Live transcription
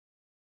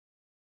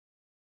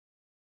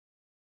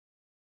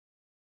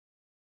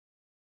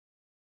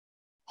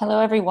Hello,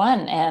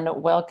 everyone, and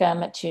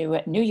welcome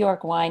to New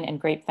York Wine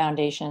and Grape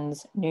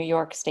Foundation's New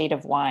York State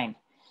of Wine.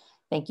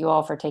 Thank you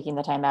all for taking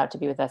the time out to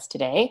be with us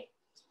today.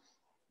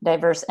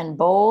 Diverse and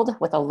bold,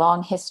 with a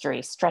long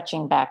history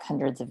stretching back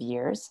hundreds of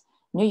years,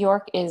 New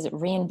York is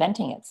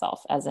reinventing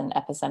itself as an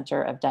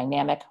epicenter of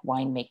dynamic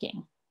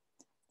winemaking.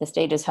 The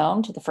state is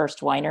home to the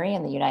first winery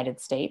in the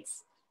United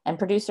States, and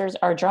producers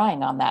are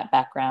drawing on that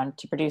background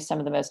to produce some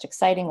of the most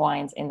exciting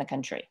wines in the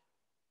country.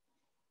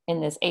 In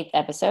this 8th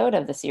episode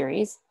of the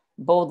series,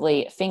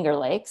 Boldly Finger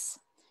Lakes,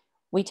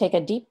 we take a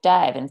deep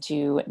dive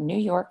into New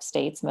York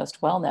State's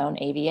most well-known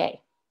AVA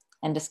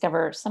and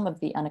discover some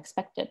of the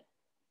unexpected.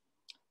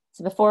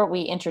 So before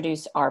we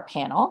introduce our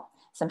panel,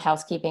 some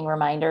housekeeping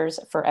reminders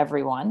for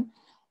everyone.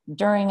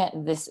 During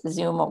this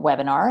Zoom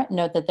webinar,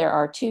 note that there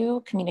are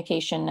 2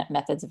 communication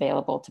methods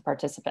available to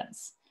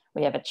participants.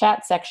 We have a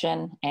chat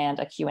section and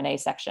a Q&A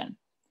section.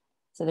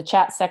 So the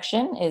chat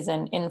section is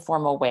an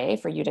informal way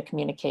for you to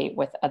communicate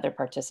with other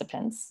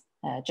participants.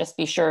 Just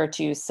be sure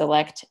to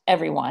select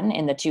everyone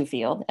in the to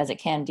field, as it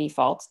can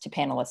default to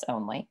panelists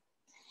only.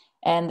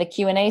 And the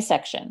Q&A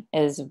section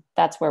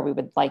that's where we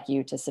would like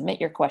you to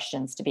submit your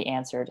questions to be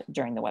answered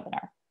during the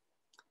webinar.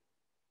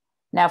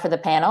 Now for the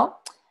panel.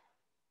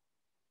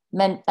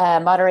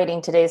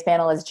 Moderating today's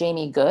panel is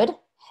Jamie Goode.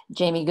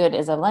 Jamie Goode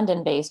is a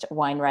London-based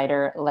wine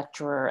writer,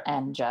 lecturer,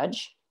 and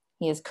judge.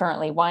 He is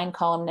currently wine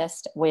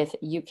columnist with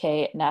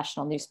UK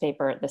national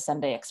newspaper, The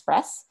Sunday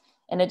Express,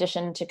 in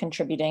addition to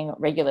contributing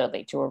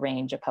regularly to a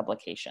range of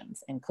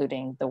publications,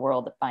 including The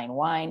World of Fine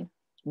Wine,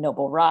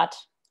 Noble Rot,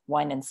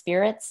 Wine and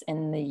Spirits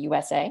in the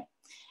USA,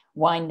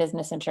 Wine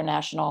Business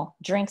International,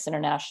 Drinks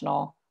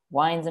International,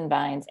 Wines and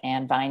Vines,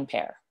 and Vine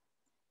Pair.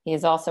 He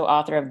is also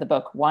author of the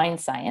book Wine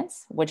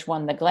Science, which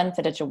won the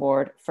Glenfiddich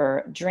Award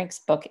for Drinks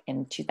Book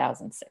in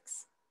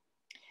 2006.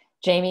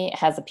 Jamie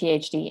has a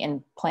PhD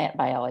in plant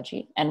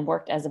biology and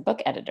worked as a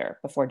book editor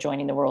before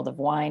joining the world of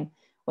wine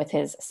with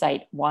his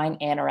site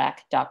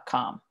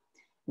wineanorak.com,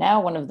 now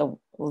one of the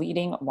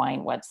leading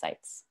wine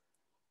websites.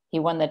 He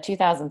won the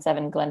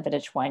 2007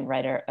 Glenfiddich Wine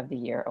Writer of the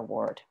Year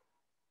Award.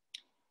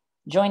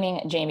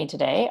 Joining Jamie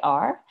today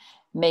are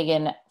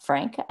Meaghan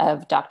Frank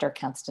of Dr.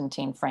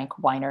 Konstantin Frank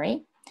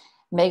Winery.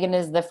 Meaghan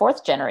is the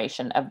 4th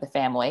generation of the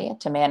family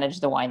to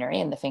manage the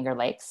winery in the Finger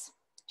Lakes.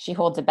 She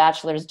holds a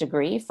bachelor's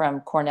degree from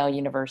Cornell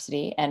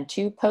University and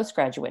 2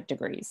 postgraduate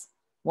degrees,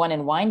 one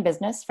in wine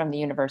business from the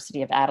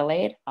University of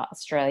Adelaide,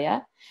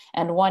 Australia,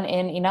 and one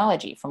in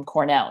enology from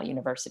Cornell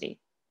University.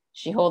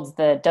 She holds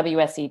the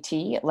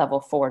WSET Level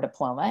 4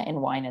 diploma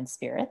in wine and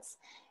spirits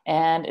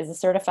and is a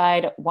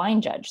certified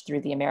wine judge through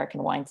the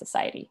American Wine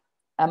Society,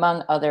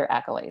 among other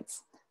accolades.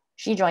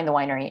 She joined the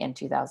winery in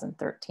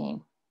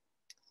 2013.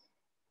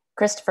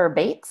 Christopher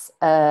Bates,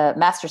 a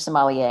master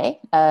sommelier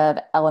of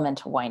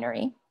Element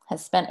Winery,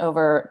 has spent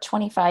over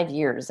 25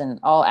 years in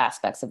all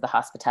aspects of the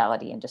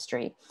hospitality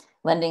industry,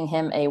 lending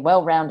him a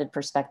well-rounded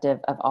perspective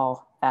of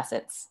all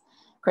facets.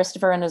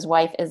 Christopher and his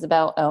wife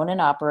Isabel own and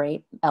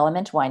operate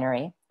Element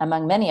Winery,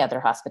 among many other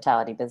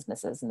hospitality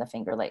businesses in the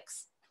Finger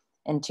Lakes.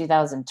 In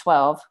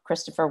 2012,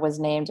 Christopher was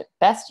named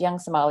Best Young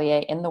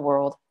Sommelier in the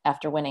world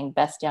after winning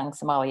Best Young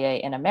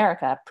Sommelier in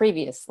America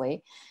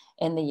previously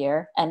in the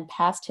year and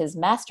passed his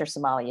Master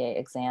Sommelier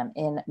exam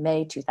in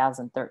May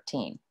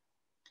 2013.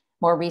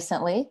 More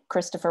recently,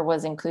 Christopher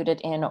was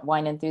included in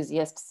Wine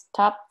Enthusiast's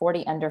Top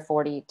 40 Under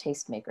 40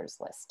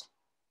 Tastemakers list.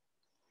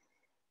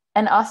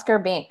 And Oskar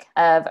Bynke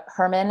of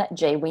Hermann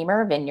J.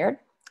 Wiemer Vineyard.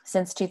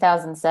 Since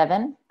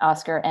 2007,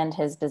 Oskar and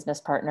his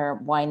business partner,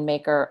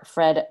 winemaker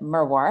Fred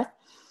Merwarth,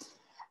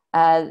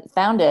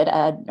 founded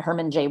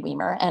Hermann J.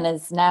 Wiemer and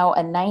is now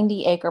a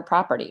 90-acre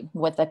property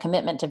with a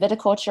commitment to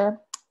viticulture,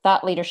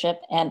 thought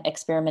leadership, and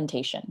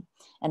experimentation,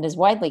 and is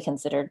widely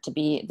considered to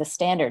be the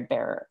standard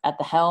bearer at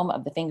the helm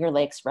of the Finger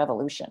Lakes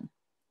Revolution.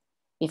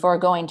 Before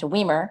going to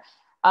Wiemer,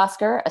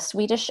 Oskar, a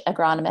Swedish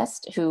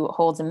agronomist who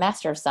holds a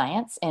Master of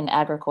Science in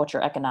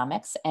Agriculture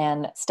Economics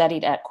and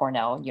studied at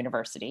Cornell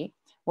University,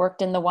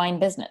 worked in the wine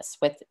business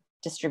with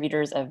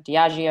distributors of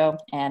Diageo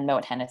and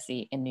Moet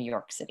Hennessy in New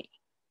York City.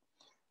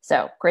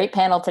 So, great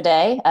panel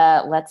today.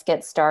 Let's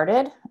get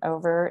started.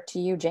 Over to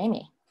you,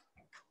 Jamie.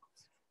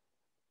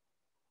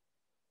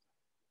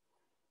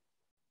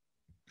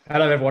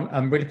 Hello, everyone.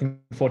 I'm really looking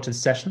forward to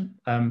this session.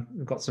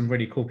 We've got some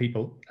really cool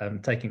people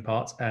taking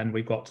part, and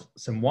we've got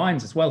some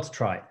wines as well to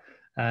try.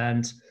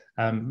 And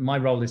my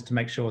role is to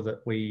make sure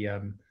that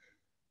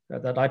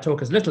that I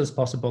talk as little as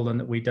possible and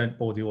that we don't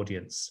bore the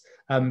audience.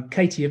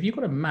 Katie, have you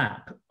got a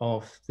map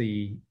of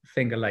the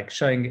Finger Lakes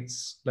showing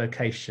its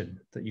location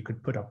that you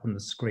could put up on the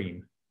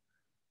screen?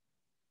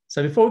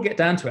 So before we get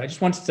down to it, I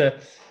just wanted to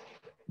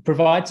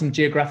provide some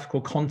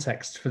geographical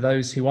context for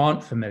those who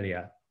aren't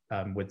familiar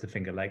with the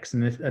Finger Lakes.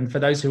 And for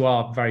those who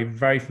are very,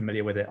 very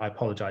familiar with it, I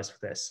apologize for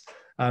this.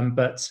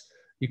 But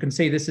you can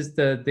see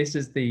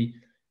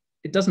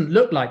it doesn't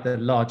look like the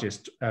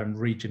largest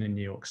region in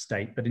New York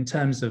State, but in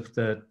terms of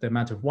the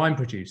amount of wine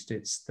produced,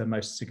 it's the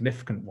most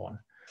significant one.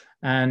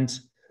 And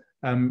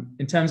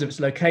in terms of its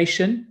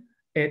location,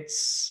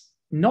 it's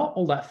not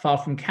all that far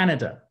from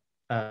Canada.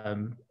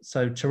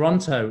 So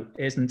Toronto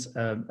isn't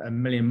a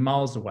million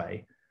miles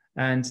away.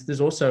 And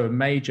there's also a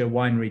major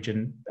wine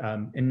region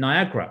in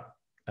Niagara,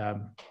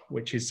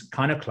 which is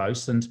kind of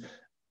close, and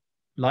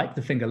like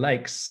the Finger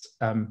Lakes,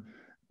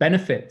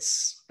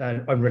 benefits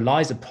and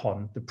relies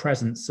upon the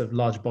presence of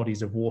large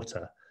bodies of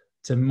water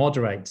to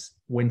moderate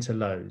winter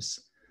lows.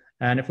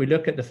 And if we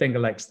look at the Finger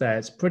Lakes there,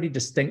 it's a pretty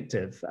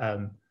distinctive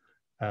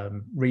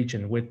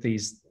region with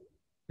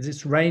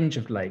this range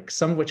of lakes,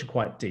 some of which are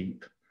quite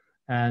deep.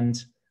 And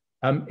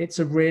it's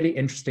a really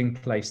interesting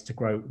place to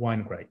grow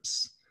wine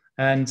grapes.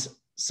 And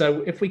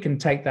so if we can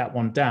take that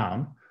one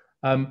down,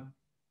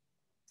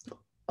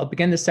 I'll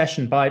begin the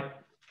session by,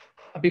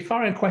 I'll be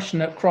firing a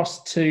question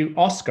across to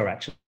Oskar,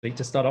 actually,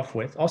 to start off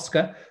with.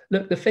 Oskar,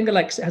 look, the Finger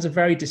Lakes has a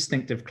very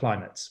distinctive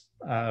climate.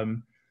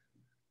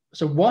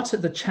 So what are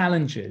the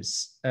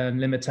challenges and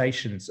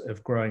limitations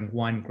of growing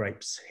wine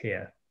grapes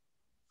here?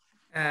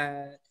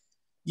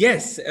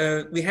 Yes,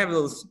 we have a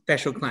little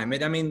special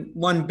climate. I mean,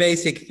 one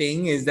basic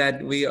thing is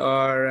that we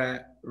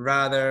are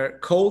rather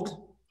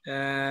cold.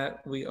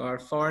 We are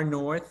far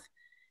north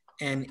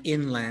and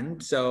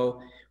inland,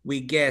 so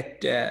we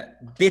get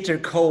bitter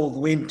cold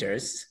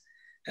winters.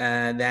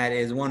 That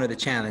is one of the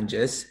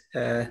challenges.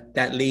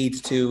 That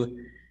leads to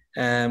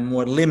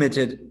more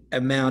limited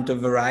amount of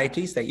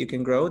varieties that you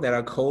can grow that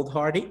are cold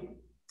hardy.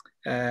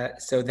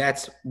 So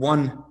that's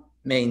one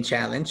main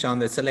challenge on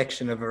the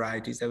selection of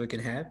varieties that we can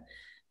have.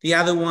 The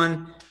other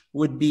one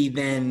would be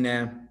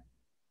then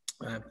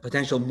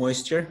potential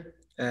moisture,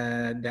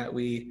 that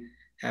we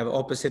have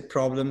opposite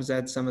problems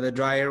at some of the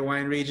drier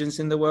wine regions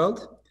in the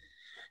world.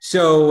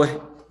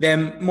 So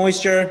then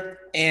moisture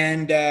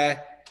and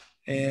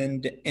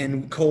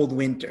cold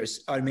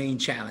winters are main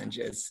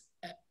challenges.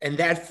 And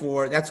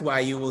that's why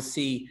you will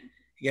see,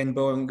 again,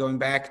 going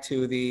back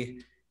to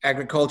the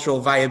agricultural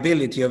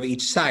viability of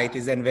each site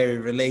is then very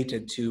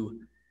related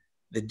to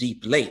the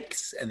deep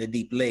lakes. And the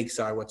deep lakes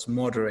are what's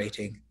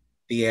moderating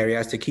the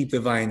areas to keep the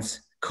vines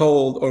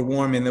cold or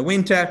warm in the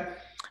winter,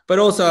 but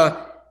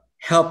also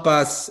help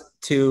us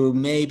to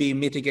maybe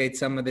mitigate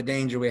some of the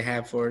danger we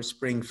have for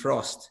spring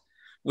frost,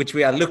 which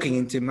we are looking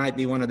into might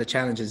be one of the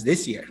challenges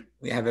this year.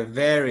 We have a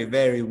very,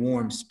 very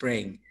warm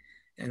spring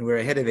and we're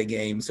ahead of the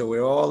game. So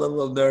we're all a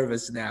little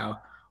nervous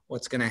now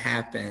what's going to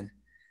happen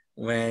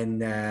when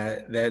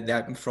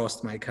that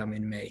frost might come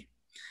in May.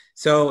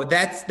 So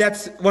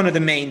that's one of the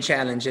main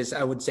challenges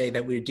I would say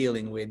that we're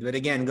dealing with. But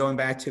again, going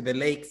back to the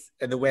lakes,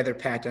 the weather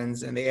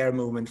patterns and the air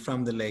movement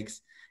from the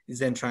lakes is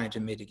then trying to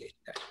mitigate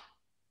that.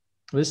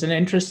 Well, it's an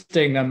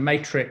interesting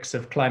matrix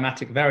of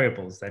climatic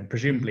variables then,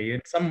 presumably.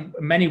 In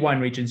many wine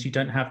regions, you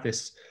don't have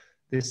this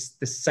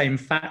same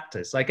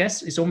factors. I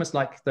guess it's almost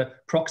like the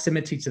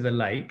proximity to the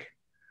lake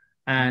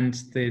and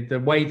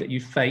the way that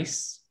you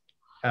face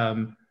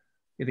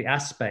the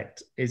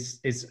aspect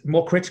is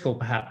more critical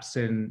perhaps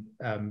in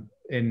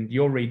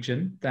your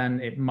region than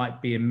it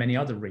might be in many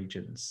other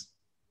regions.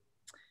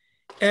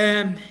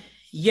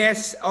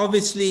 Yes,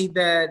 obviously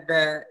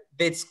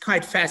it's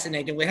quite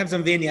fascinating. We have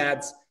some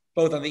vineyards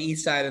both on the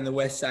east side and the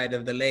west side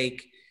of the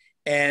lake,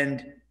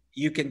 and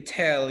you can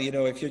tell,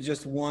 if you're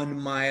just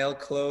 1 mile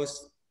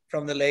close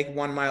from the lake,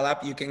 1 mile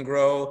up, you can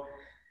grow,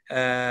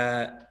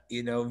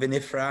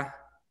 vinifera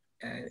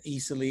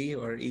easily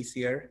or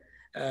easier.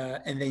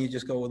 And then you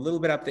just go a little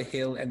bit up the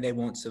hill and they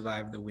won't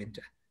survive the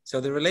winter. So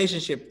the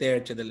relationship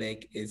there to the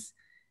lake is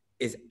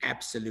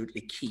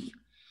absolutely key.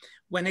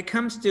 When it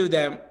comes to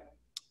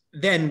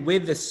then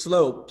with the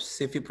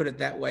slopes, if you put it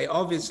that way,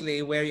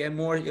 obviously where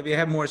if you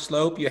have more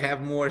slope, you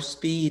have more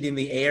speed in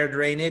the air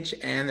drainage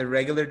and the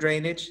regular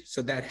drainage.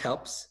 So that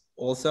helps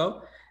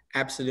also,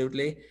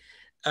 absolutely.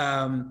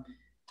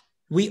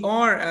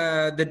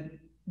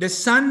 The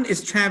sun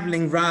is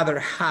traveling rather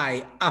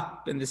high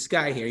up in the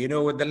sky here.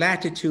 The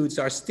latitudes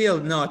are still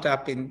not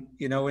up in,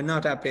 we're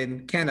not up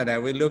in Canada.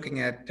 We're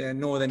looking at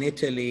northern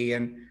Italy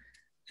and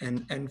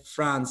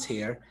France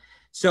here.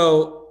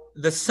 So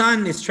the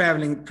sun is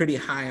traveling pretty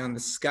high on the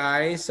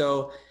sky.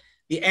 So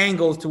the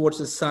angle towards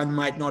the sun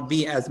might not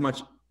be as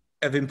much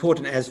of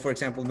important as, for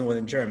example,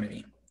 northern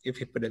Germany,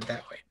 if you put it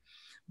that way.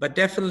 But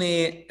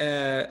definitely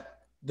the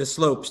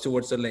slopes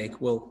towards the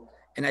lake will.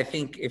 And I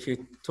think if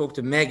you talk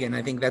to Meaghan,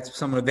 I think that's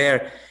some of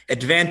their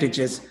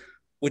advantages,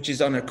 which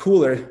is on a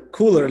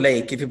cooler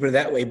lake, if you put it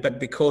that way, but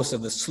because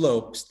of the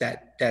slopes,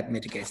 that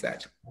mitigates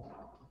that.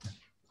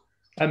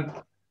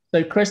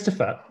 So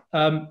Christopher,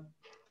 I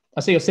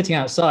see you're sitting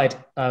outside,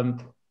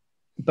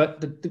 but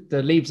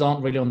the leaves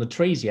aren't really on the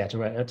trees yet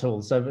at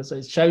all. So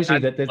it shows you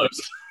that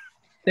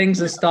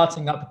things are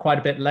starting up quite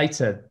a bit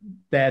later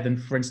there than,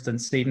 for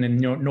instance, even in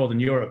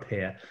Northern Europe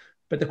here.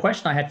 But the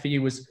question I had for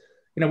you was,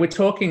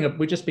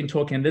 we've just been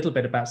talking a little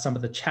bit about some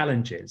of the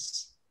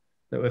challenges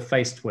that we're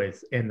faced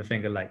with in the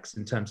Finger Lakes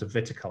in terms of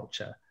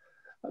viticulture.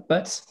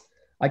 But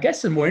I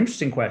guess a more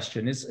interesting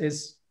question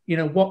is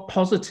what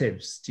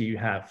positives do you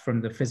have from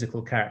the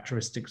physical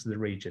characteristics of the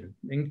region,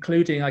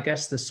 including, I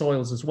guess, the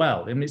soils as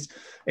well? I mean,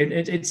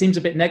 it seems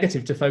a bit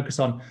negative to focus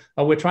on,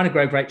 we're trying to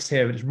grow grapes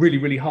here, but it's really,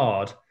 really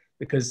hard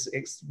because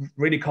it's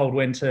really cold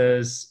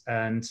winters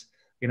and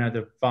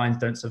the vines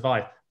don't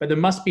survive. But there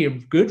must be a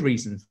good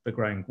reason for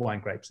growing wine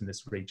grapes in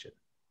this region.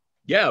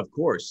 Yeah, of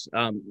course.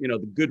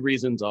 The good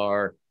reasons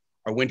are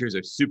our winters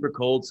are super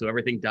cold, so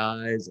everything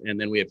dies. And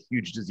then we have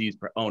huge disease.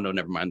 Oh, no,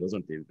 never mind. Those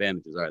aren't the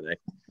advantages, are they?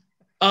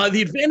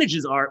 The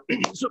advantages are,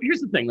 so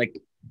here's the thing, like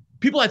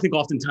people, I think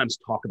oftentimes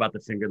talk about the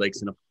Finger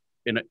Lakes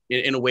in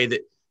a way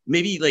that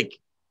maybe like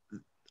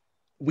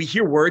we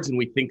hear words and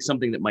we think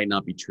something that might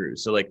not be true.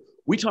 So like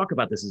we talk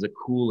about this as a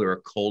cool or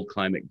a cold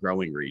climate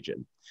growing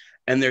region.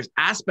 And there's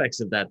aspects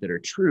of that are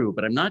true,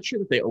 but I'm not sure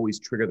that they always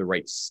trigger the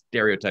right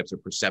stereotypes or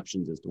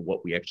perceptions as to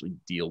what we actually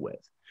deal with.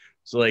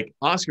 So like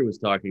Oskar was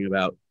talking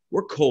about,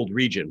 we're a cold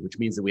region, which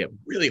means that we have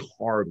really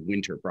hard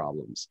winter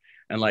problems.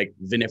 And like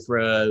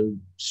vinifera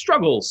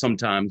struggles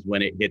sometimes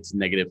when it hits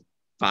 -5,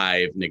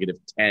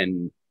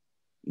 -10,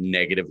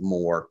 negative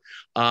more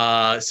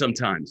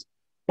sometimes.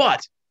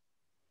 But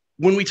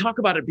when we talk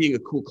about it being a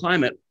cool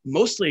climate,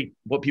 mostly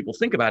what people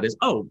think about is,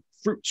 oh,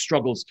 fruit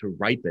struggles to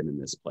ripen in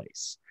this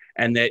place.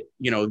 And that,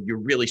 you're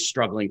really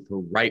struggling for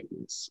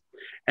ripeness.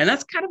 And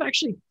that's kind of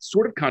actually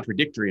sort of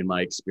contradictory in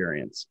my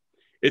experience.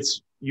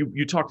 It's,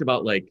 you talked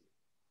about like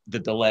the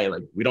delay,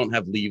 like we don't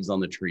have leaves on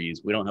the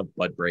trees. We don't have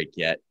bud break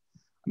yet.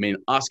 I mean,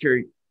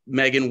 Oskar,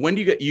 Meaghan, when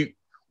do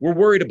we're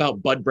worried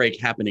about bud break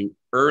happening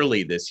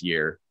early this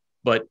year,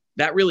 but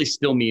that really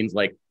still means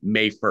like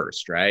May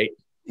 1st, right?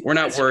 We're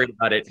not worried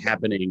about it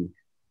happening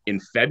in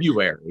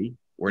February.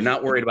 We're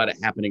not worried about it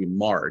happening in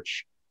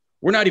March.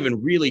 We're not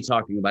even really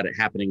talking about it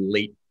happening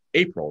late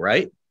April,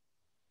 right?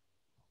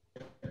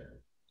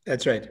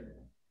 That's right.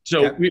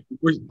 So yeah.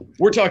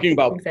 we're talking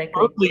about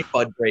exactly. Early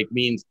bud break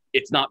means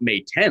it's not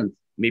May 10th.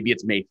 Maybe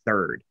it's May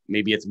 3rd.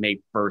 Maybe it's May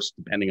 1st,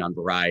 depending on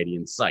variety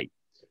and site.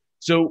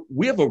 So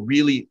we have a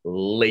really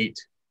late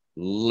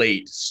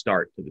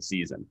start to the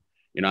season.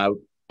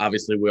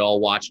 Obviously we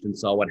all watched and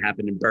saw what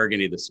happened in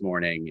Burgundy this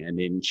morning and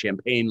in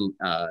Champagne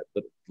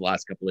the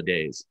last couple of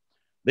days.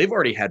 They've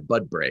already had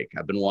bud break.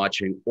 I've been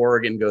watching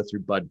Oregon go through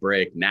bud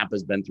break.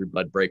 Napa's been through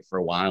bud break for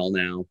a while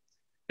now.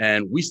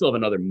 And we still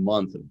have another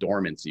month of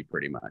dormancy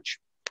pretty much.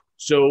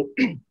 So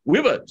we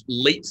have a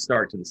late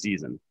start to the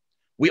season.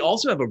 We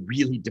also have a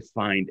really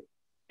defined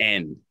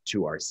end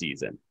to our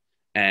season.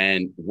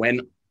 And when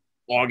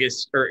I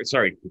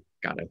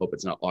hope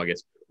it's not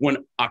August, when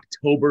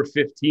October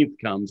 15th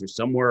comes or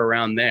somewhere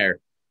around there,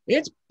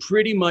 it's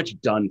pretty much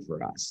done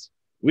for us.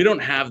 We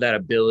don't have that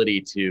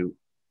ability to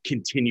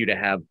continue to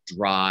have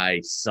dry,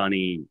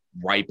 sunny,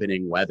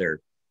 ripening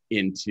weather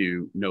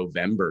into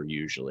November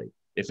usually.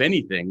 If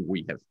anything,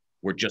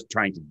 we're just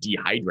trying to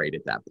dehydrate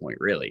at that point,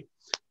 really.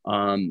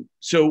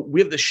 So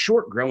we have the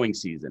short growing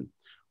season,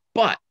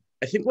 but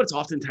I think what's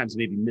oftentimes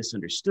maybe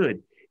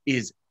misunderstood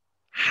is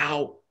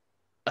how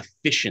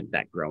efficient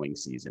that growing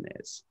season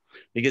is.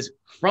 Because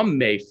from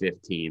May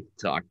 15th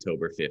to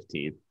October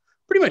 15th,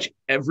 pretty much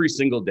every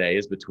single day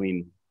is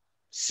between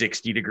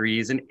 60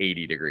 degrees and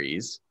 80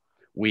 degrees.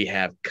 We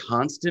have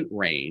constant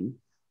rain.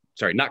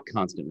 Sorry, not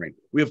constant rain.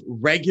 We have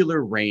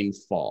regular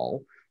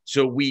rainfall.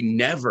 So we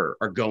never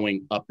are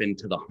going up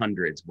into the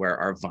hundreds where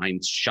our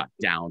vines shut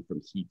down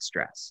from heat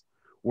stress.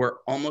 We're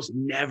almost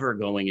never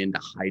going into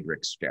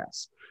hydric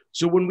stress.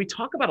 So when we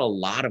talk about a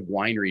lot of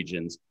wine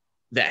regions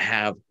that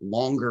have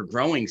longer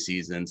growing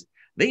seasons,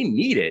 they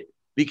need it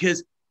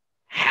because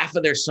half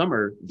of their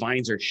summer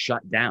vines are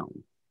shut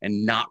down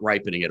and not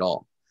ripening at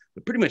all.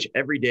 But pretty much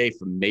every day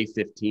from May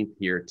 15th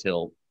here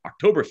till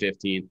October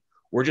 15th,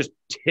 we're just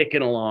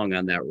ticking along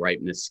on that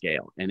ripeness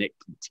scale and it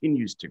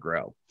continues to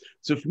grow.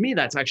 So for me,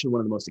 that's actually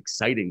one of the most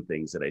exciting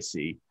things that I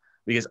see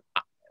because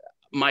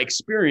my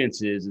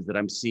experience is that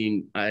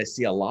I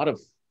see a lot of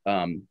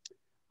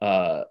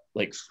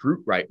like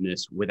fruit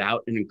ripeness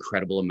without an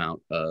incredible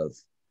amount of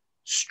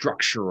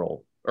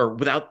structural or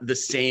without the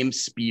same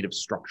speed of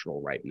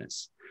structural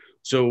ripeness.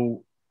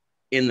 So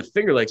in the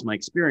Finger Lakes, my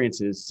experience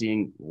is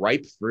seeing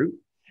ripe fruit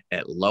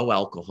at low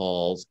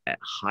alcohols, at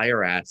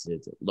higher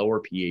acids, at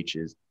lower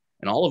pHs,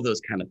 and all of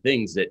those kind of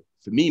things that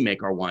for me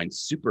make our wine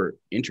super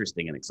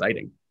interesting and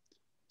exciting.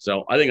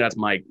 So I think that's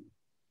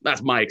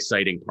my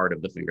exciting part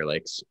of the Finger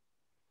Lakes.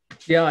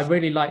 Yeah, I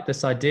really like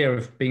this idea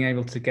of being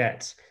able to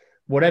get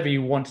whatever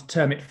you want to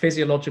term it,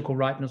 physiological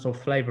ripeness or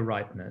flavor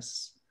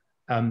ripeness,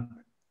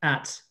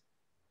 at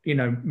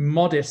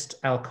modest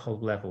alcohol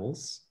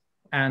levels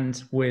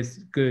and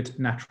with good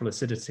natural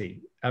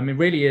acidity. I mean,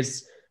 really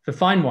is for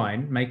fine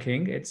wine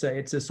making, it's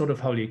a sort of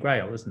holy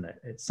grail, isn't it?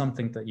 It's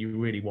something that you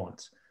really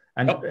want.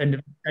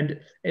 And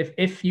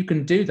if you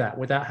can do that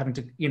without having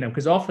to,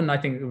 because often I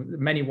think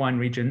many wine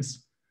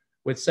regions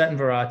with certain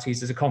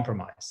varieties, there's a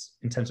compromise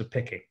in terms of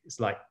picking. It's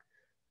like,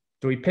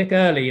 do we pick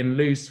early and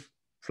lose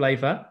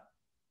flavor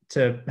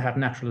to have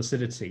natural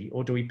acidity,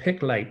 or do we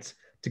pick late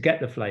to get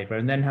the flavor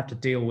and then have to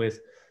deal with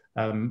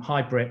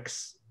high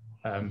bricks,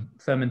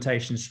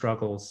 fermentation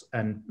struggles,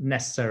 and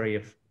necessary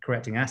of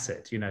correcting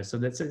acid? So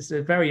it's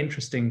a very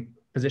interesting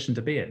position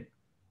to be in.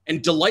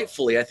 And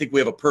delightfully, I think we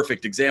have a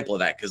perfect example of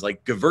that because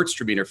like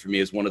Gewürztraminer for me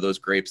is one of those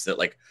grapes that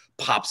like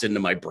pops into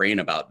my brain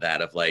about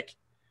that of like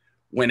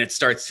when it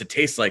starts to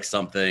taste like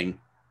something,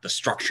 the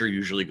structure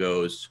usually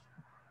goes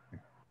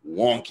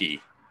wonky.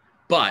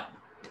 But,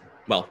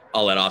 well,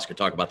 I'll let Oskar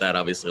talk about that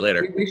obviously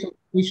later.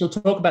 We shall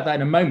talk about that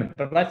in a moment.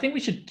 But I think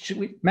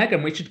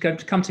Meaghan, we should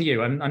come to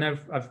you. And I know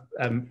I've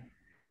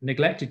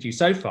neglected you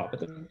so far,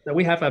 but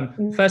we have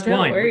first no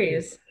wine.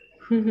 Worries.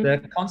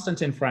 The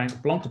Konstantin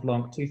Frank Blanc de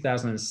Blanc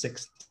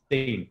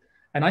 2016.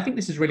 And I think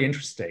this is really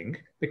interesting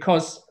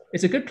because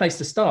it's a good place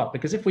to start,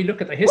 because if we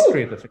look at the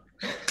history of the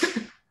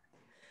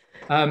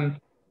thing,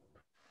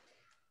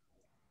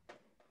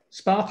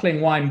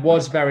 sparkling wine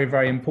was very,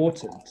 very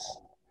important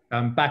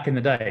back in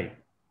the day,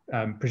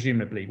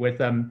 presumably with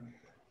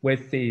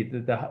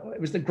it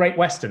was the Great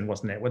Western,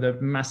 wasn't it, with a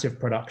massive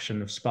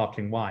production of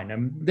sparkling wine.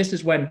 And this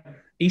is when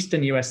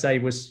Eastern USA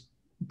was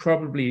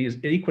probably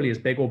equally as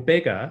big or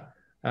bigger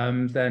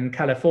than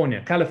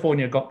California.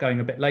 California got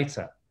going a bit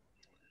later.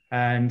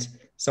 And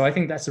so I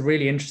think that's a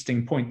really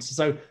interesting point.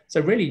 So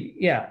really,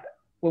 yeah,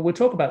 well, we'll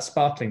talk about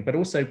sparkling, but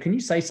also, can you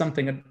say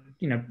something,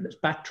 let's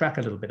backtrack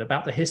a little bit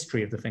about the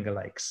history of the Finger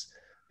Lakes,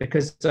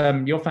 because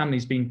your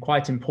family's been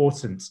quite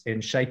important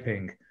in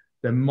shaping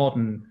the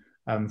modern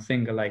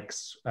Finger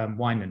Lakes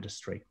wine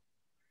industry.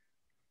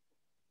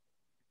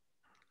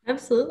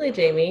 Absolutely,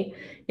 Jamie.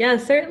 Yeah,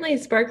 certainly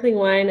sparkling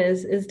wine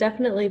is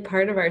definitely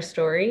part of our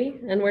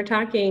story. And we're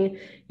talking,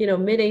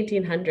 mid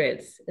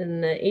 1800s. In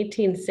the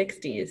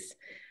 1860s,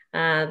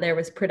 there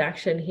was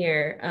production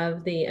here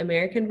of the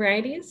American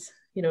varieties,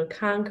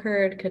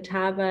 Concord,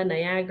 Catawba,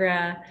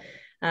 Niagara,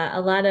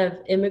 a lot of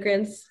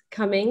immigrants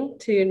coming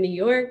to New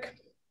York,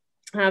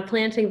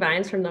 planting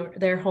vines from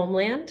their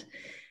homeland.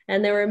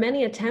 And there were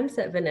many attempts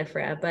at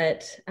vinifera,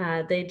 but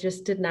they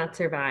just did not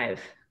survive,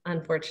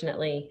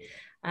 unfortunately.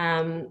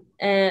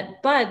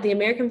 But the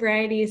American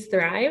varieties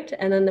thrived,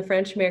 and then the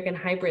French-American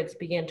hybrids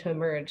began to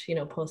emerge,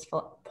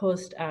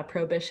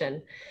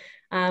 post-Prohibition.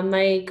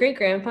 My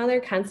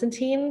great-grandfather,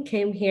 Konstantin,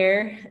 came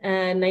here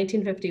in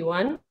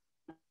 1951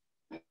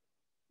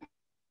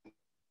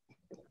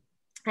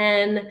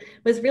 and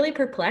was really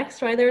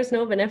perplexed why there was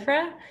no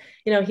vinifera.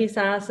 He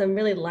saw some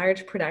really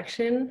large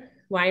production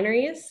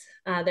wineries.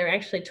 There are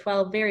actually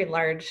 12 very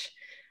large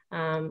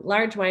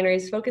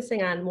wineries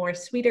focusing on more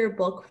sweeter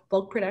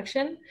bulk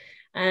production.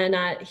 And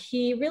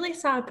he really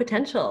saw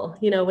potential,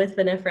 with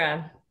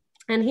vinifera.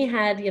 And he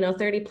had,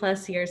 30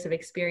 plus years of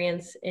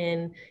experience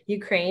in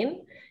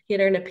Ukraine. He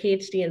had earned a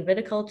PhD in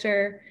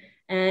viticulture.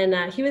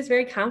 And he was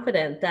very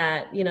confident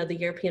that, the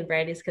European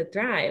varieties could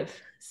thrive.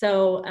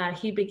 So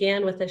he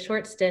began with a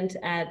short stint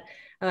at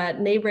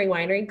neighboring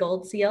winery,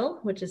 Gold Seal,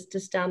 which is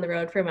just down the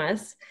road from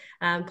us,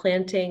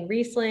 planting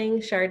Riesling,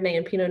 Chardonnay,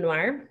 and Pinot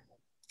Noir.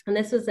 And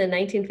this was in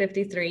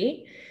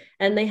 1953.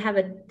 And they had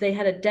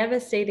a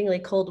devastatingly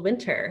cold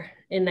winter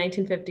in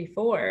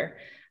 1954.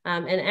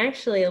 And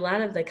actually, a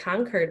lot of the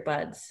Concord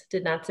buds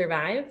did not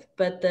survive,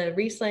 but the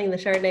Riesling, the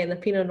Chardonnay, and the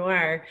Pinot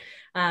Noir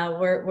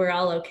were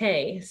all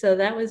okay. So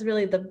that was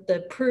really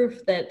the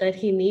proof that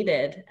he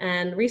needed.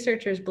 And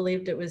researchers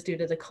believed it was due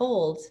to the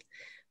colds,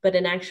 but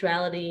in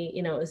actuality,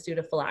 it was due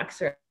to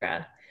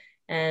phylloxera.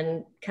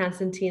 And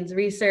Konstantin's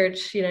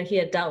research, he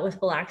had dealt with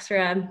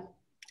phylloxera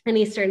in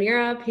Eastern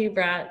Europe. He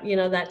brought,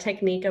 that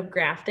technique of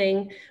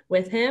grafting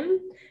with him,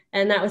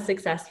 and that was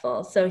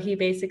successful. So he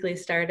basically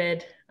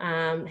started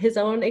his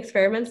own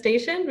experiment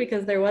station,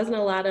 because there wasn't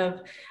a lot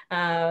of,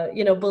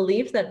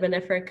 belief that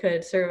vinifera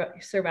could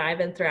survive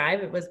and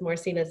thrive. It was more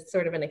seen as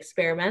sort of an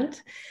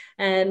experiment.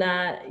 And,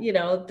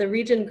 the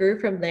region grew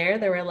from there.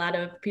 There were a lot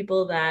of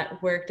people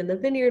that worked in the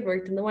vineyard,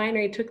 worked in the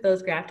winery, took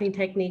those grafting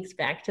techniques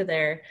back to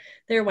their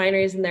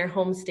wineries in their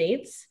home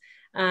states.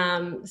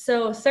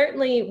 So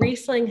certainly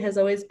Riesling has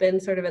always been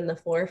sort of in the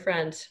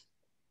forefront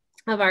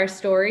of our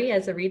story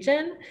as a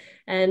region.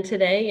 And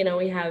today,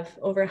 we have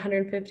over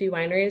 150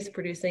 wineries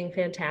producing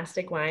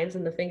fantastic wines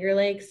in the Finger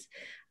Lakes.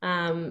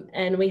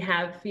 And we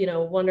have,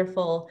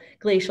 wonderful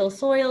glacial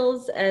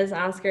soils, as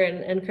Oskar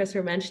and Chris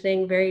were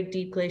mentioning, very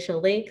deep glacial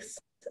lakes.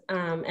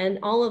 And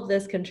all of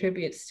this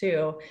contributes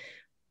to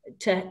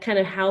kind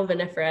of how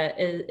vinifera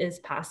is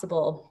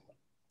possible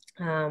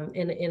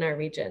in our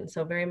region.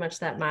 So very much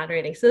that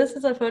moderating. So this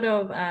is a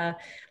photo of a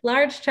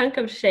large chunk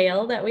of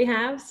shale that we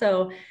have.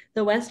 So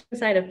the western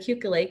side of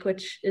Keuka Lake,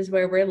 which is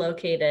where we're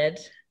located,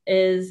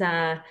 is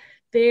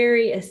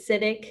very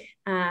acidic,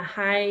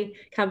 high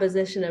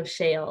composition of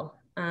shale.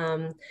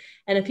 And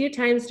a few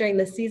times during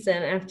the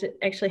season,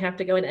 I have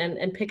to go in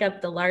and pick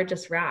up the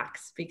largest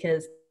rocks,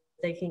 because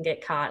they can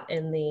get caught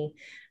in the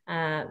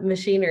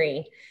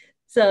machinery.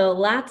 So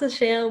lots of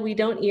shale. We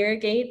don't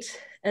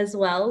irrigate as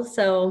well.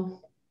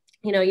 So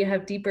you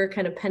have deeper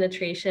kind of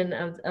penetration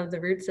of the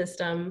root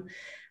system.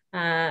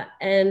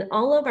 And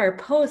all of our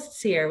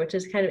posts here, which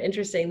is kind of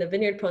interesting, the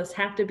vineyard posts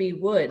have to be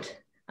wood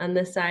on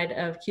this side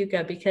of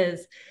Keuka,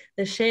 because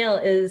the shale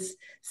is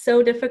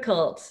so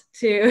difficult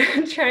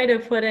to try to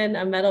put in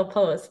a metal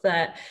post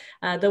that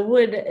the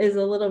wood is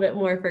a little bit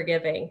more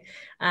forgiving.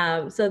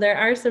 So there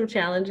are some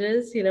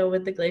challenges,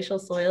 with the glacial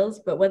soils,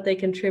 but what they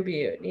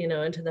contribute,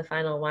 into the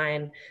final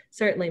wine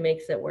certainly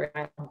makes it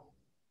worthwhile.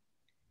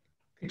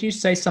 Could you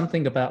say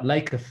something about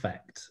lake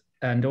effect?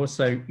 And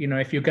also,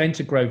 if you're going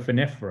to grow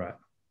vinifera,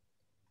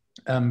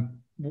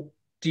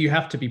 do you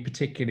have to be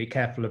particularly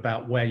careful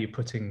about where you're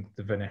putting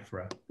the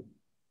vinifera?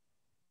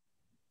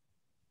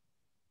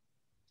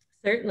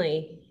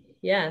 Certainly.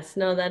 Yes,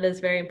 no, that is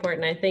very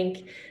important. I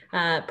think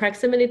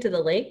proximity to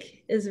the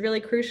lake is really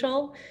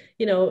crucial.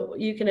 You know,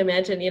 you can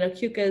imagine, you know,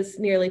 Keuka is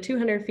nearly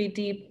 200 feet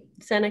deep,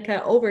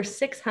 Seneca over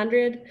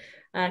 600,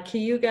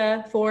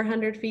 Cayuga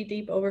 400 feet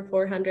deep, over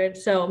 400.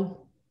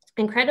 So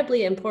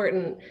incredibly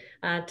important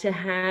to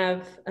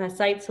have a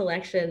site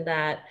selection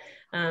that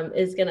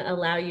is going to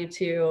allow you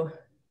to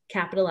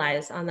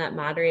capitalize on that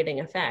moderating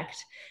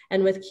effect.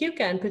 And with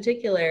Keuka in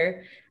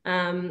particular,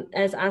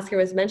 as Oskar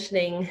was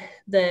mentioning,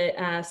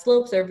 the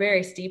slopes are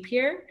very steep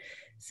here.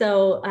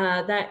 So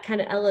that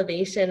kind of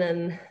elevation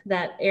and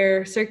that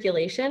air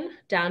circulation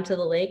down to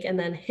the lake and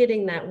then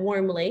hitting that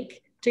warm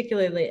lake,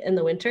 particularly in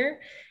the winter,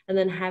 and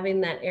then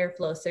having that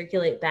airflow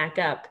circulate back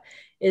up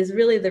is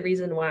really the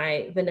reason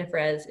why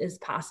vinifera is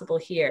possible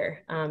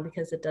here,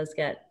 because it does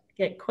get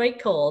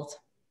quite cold.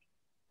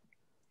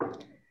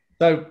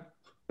 So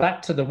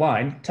back to the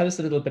wine, tell us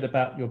a little bit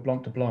about your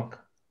Blanc de Blanc.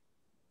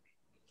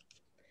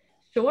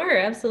 Sure,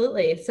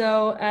 absolutely.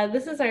 So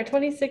this is our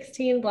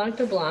 2016 Blanc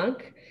de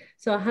Blanc,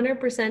 so 100%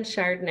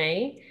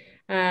 Chardonnay.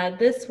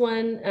 This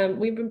one,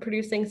 we've been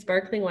producing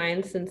sparkling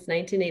wine since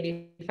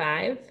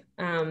 1985.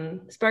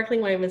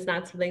 Sparkling wine was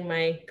not something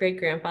my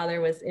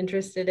great-grandfather was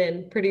interested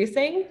in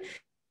producing.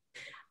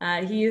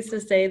 He used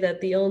to say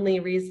that the only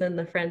reason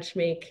the French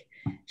make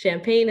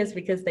champagne is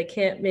because they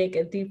can't make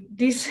a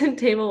decent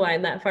table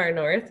wine that far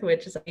north,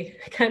 which is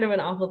kind of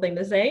an awful thing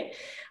to say.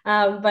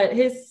 But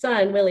his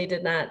son, Willie,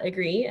 did not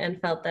agree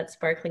and felt that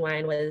sparkling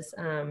wine was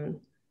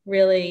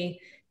really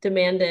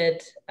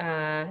demanded,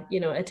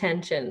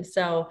 attention.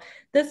 So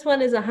this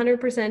one is 100%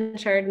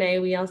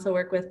 Chardonnay. We also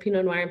work with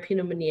Pinot Noir and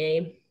Pinot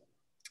Meunier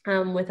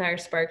with our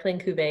sparkling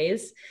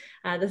cuvées.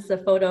 This is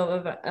a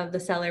photo of the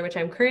cellar, which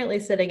I'm currently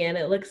sitting in.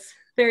 It looks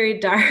very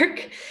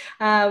dark,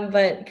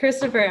 but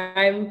Christopher,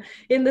 I'm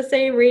in the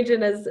same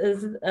region as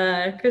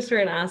Christopher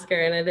and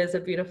Oskar, and it is a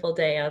beautiful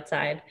day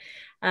outside.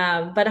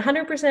 But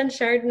 100%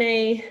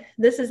 Chardonnay,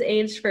 this is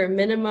aged for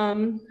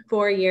minimum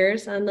 4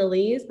 years on the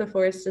lees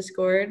before it's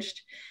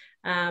disgorged.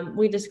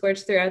 We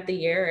disgorge throughout the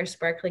year. Our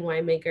sparkling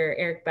winemaker,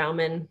 Eric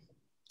Baumann,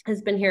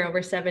 has been here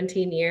over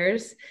 17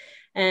 years.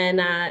 And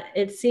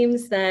it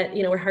seems that,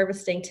 we're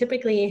harvesting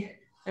typically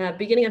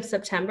beginning of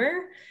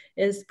September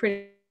is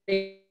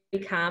pretty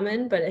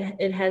common, but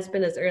it has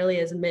been as early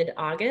as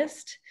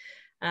mid-August.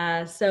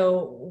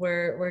 So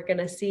we're going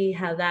to see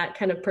how that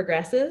kind of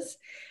progresses.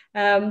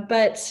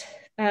 But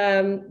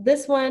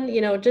this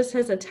one, just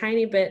has a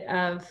tiny bit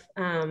of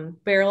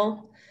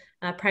barrel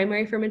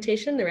primary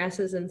fermentation. The rest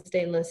is in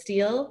stainless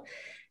steel.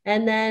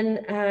 And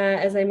then,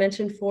 as I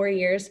mentioned, 4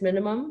 years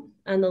minimum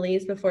on the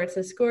lees before it's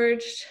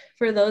disgorged.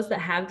 For those that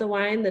have the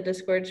wine, the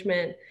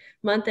disgorgement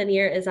month and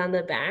year is on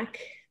the back,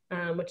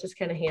 which is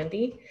kind of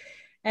handy.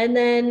 And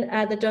then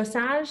the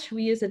dosage,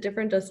 we use a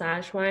different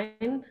dosage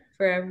wine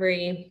for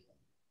every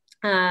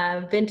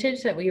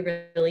vintage that we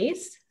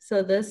release.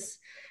 So this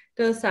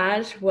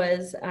dosage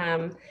was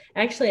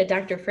actually a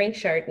Dr. Frank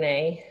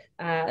Chardonnay,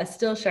 a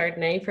still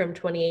Chardonnay from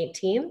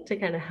 2018 to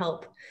kind of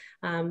help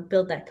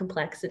build that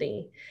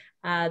complexity.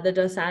 The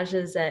dosage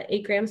is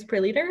 8 grams per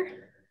liter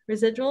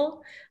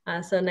residual,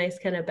 so nice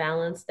kind of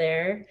balance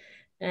there.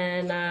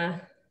 And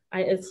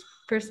it's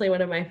personally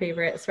one of my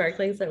favorite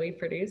sparklings that we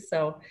produce,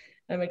 so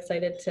I'm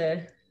excited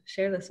to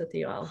share this with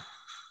you all.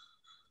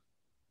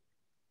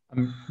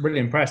 I'm really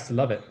impressed. I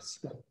love it. It's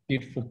got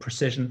beautiful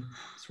precision.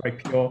 It's very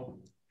pure.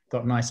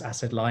 Got a nice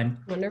acid line.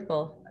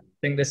 Wonderful. I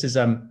think this is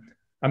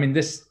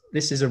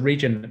this is a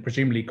region that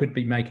presumably could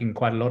be making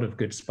quite a lot of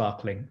good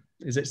sparkling.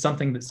 Is it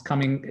something that's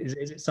coming? Is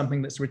it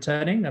something that's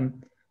returning?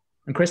 And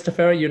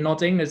Christopher, you're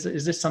nodding.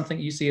 Is this something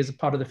you see as a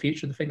part of the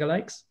future of the Finger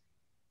Lakes?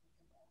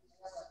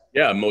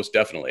 Yeah, most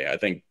definitely. I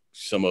think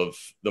some of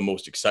the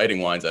most exciting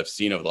wines I've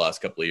seen over the last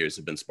couple of years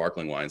have been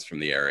sparkling wines from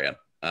the area.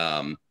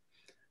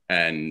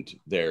 And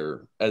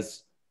they're,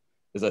 as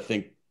I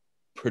think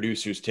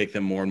producers take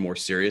them more and more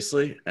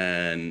seriously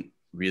and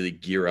really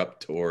gear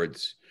up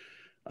towards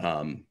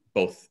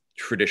both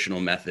traditional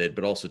method,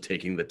 but also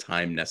taking the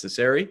time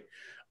necessary,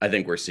 I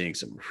think we're seeing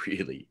some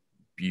really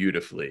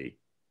beautifully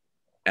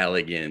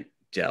elegant,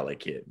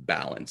 delicate,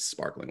 balanced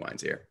sparkling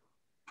wines here.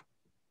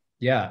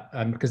 Yeah,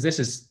 because this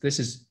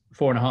is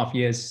 4.5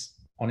 years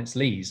on its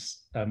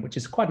lees, which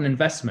is quite an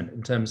investment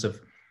in terms of,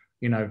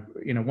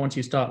 once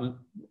you start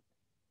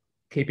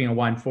keeping a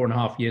wine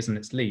 4.5 years on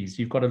its lees,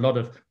 you've got a lot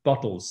of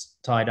bottles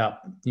tied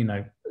up,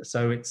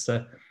 so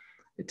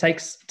it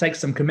takes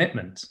some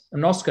commitment.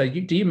 And Oskar,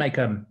 do you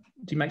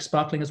make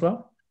sparkling as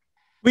well?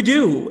 We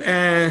do.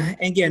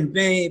 Again,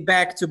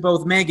 back to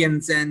both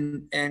Meaghan's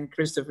and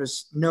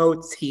Christopher's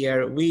notes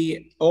here,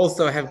 we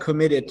also have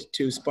committed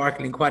to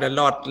sparkling quite a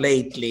lot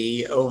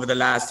lately over the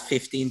last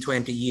 15,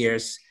 20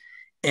 years.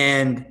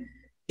 And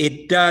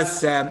it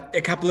does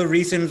a couple of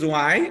reasons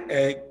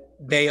why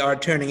they are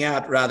turning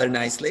out rather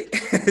nicely.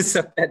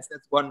 So that's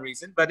one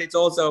reason. But it's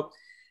also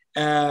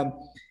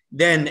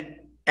then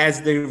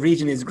as the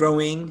region is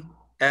growing,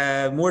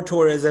 more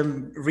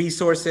tourism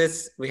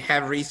resources. We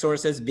have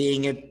resources,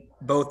 being it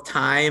both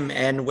time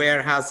and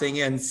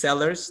warehousing and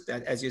cellars.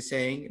 That, as you're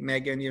saying,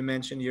 Meaghan, you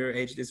mentioned your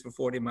aged is for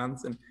 40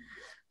 months and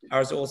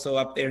ours also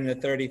up there in the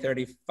 30,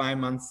 35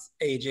 months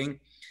aging.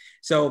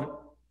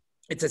 So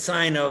it's a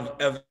sign of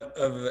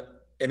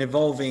an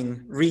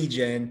evolving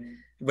region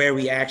where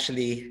we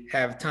actually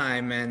have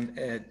time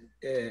and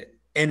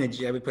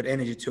energy. We put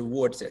energy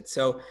towards it.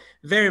 So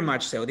very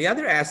much so. The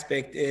other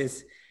aspect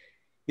is,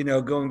 you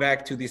know, going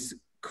back to this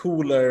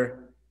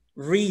cooler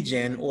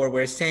region, or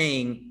we're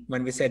saying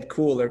when we said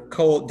cooler,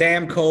 cold,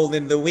 damn cold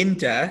in the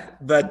winter,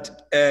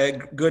 but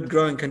good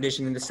growing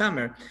condition in the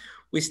summer,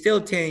 we still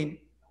tend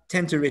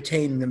to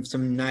retain them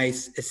some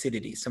nice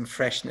acidity, some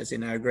freshness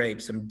in our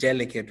grapes, some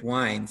delicate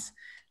wines,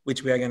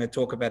 which we are going to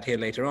talk about here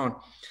later on.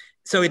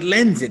 So it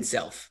lends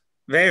itself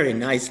very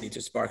nicely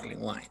to sparkling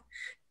wine.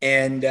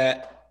 And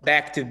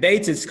back to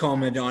Bates's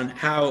comment on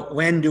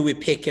when do we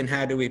pick and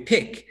how do we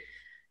pick?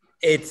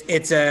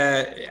 It's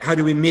a, how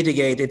do we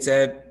mitigate? It's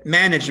a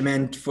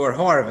management for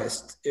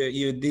harvest.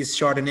 These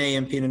Chardonnay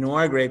and Pinot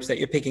Noir grapes that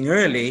you're picking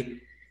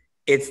early,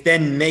 it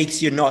then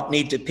makes you not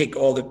need to pick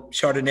all the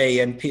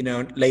Chardonnay and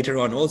Pinot later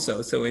on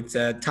also. So it's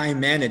a time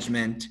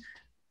management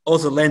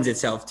also lends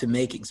itself to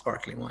making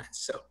sparkling wines.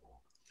 So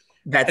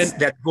that's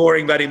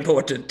boring but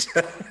important.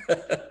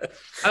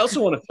 I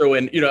also want to throw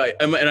in, you know,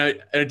 I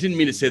didn't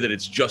mean to say that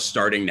it's just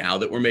starting now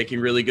that we're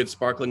making really good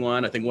sparkling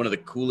wine. I think one of the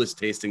coolest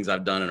tastings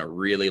I've done in a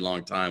really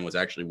long time was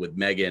actually with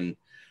Meaghan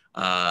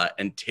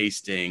and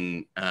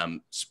tasting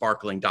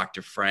sparkling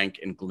Dr. Frank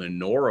and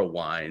Glenora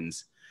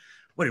wines.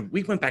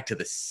 We went back to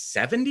the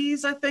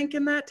 70s, I think,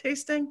 in that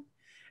tasting.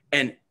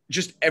 And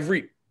just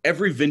every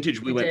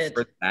vintage we went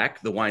further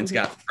back, the wines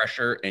got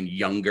fresher and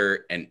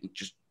younger, and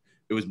just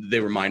they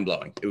were mind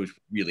blowing. It was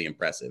really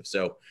impressive.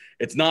 So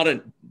it's not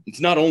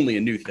only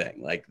a new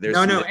thing. Like there's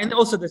and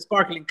also the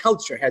sparkling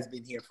culture has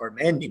been here for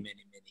many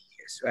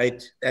years,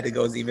 right? That it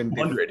goes even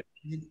 100.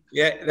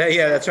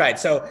 Yeah, that's right.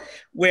 So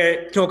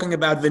we're talking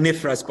about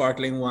vinifera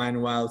sparkling wine,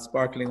 while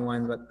sparkling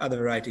wine with other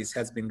varieties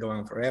has been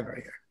going forever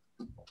here.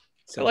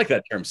 So I like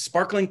that term,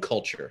 sparkling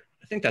culture.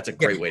 I think that's a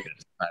great way to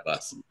describe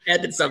us.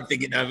 Added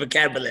something in our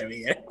vocabulary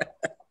here.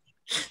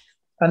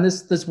 And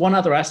there's one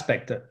other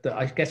aspect that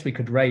I guess we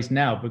could raise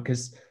now,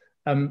 because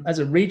as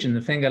a region,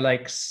 the Finger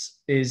Lakes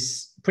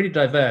is pretty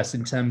diverse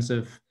in terms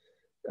of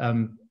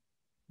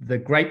the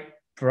grape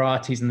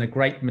varieties and the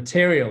grape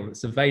material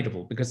that's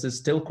available, because there's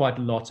still quite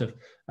a lot of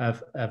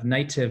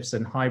natives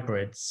and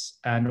hybrids,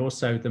 and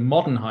also the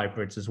modern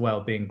hybrids as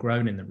well being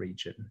grown in the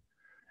region.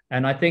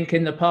 And I think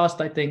in the past,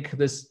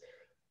 there's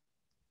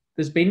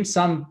been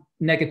some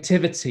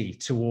negativity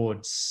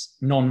towards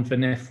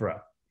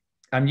non-vinifera.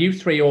 And you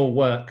three all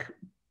work,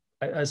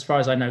 as far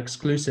as I know,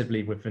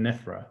 exclusively with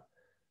vinifera.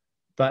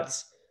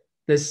 But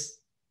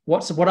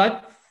what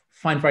I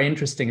find very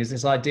interesting is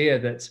this idea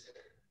that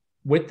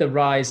with the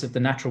rise of the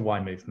natural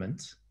wine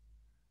movement,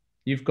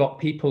 you've got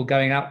people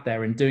going out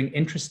there and doing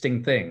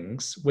interesting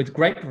things with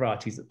grape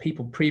varieties that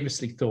people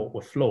previously thought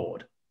were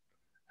flawed,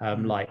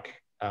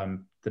 like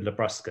the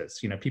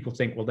Labruscas. You know, people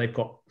think, well, they've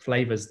got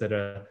flavors that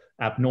are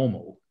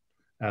abnormal,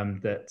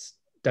 that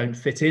don't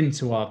fit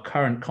into our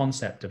current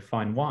concept of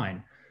fine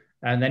wine.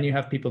 And then you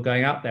have people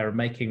going out there and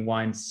making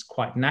wines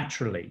quite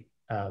naturally,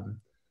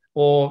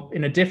 or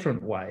in a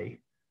different way,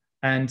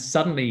 and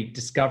suddenly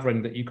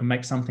discovering that you can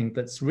make something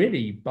that's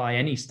really, by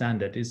any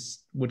standard,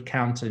 would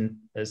count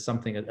as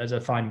something, as a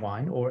fine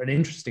wine or an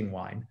interesting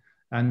wine,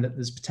 and that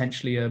there's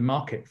potentially a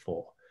market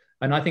for.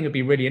 And I think it'd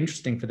be really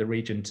interesting for the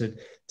region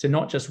to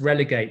not just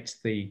relegate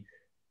the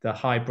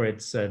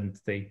hybrids and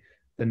the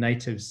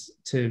natives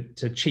to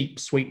cheap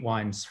sweet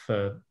wines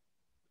for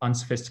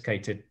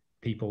unsophisticated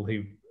people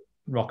who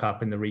rock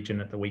up in the region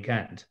at the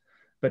weekend,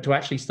 but to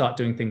actually start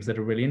doing things that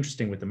are really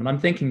interesting with them. And I'm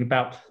thinking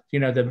about, you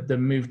know, the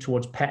move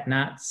towards pet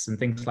nats and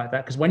things like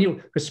that,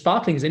 because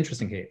sparkling is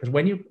interesting here, because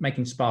when you're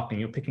making sparkling,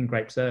 you're picking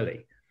grapes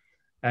early.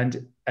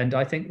 And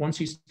I think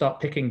once you start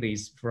picking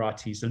these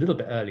varieties a little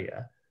bit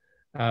earlier,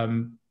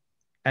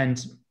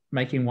 and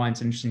making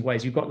wines in interesting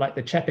ways, you've got like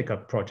the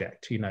Chepica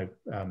project, you know,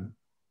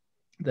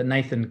 that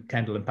Nathan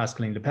Kendall and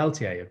Pascaline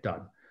Lepeltier have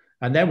done.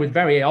 And they're with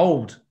very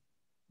old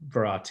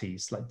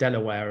varieties like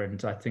Delaware,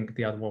 and I think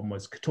the other one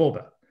was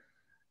Catawba.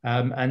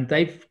 And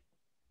they've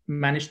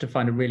managed to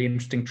find a really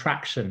interesting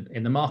traction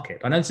in the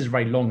market. I know this is a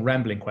very long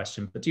rambling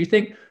question, but do you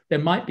think there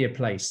might be a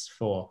place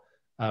for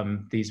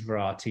these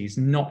varieties,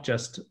 not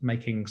just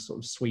making sort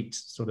of sweet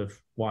sort of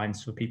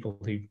wines for people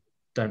who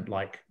don't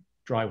like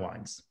dry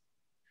wines?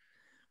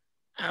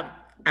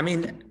 I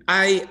mean,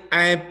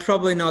 I'm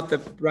probably not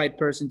the right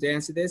person to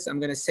answer this. I'm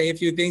going to say a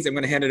few things. I'm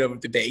going to hand it over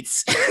to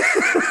Bates.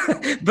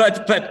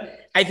 but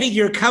I think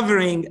you're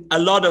covering a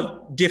lot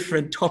of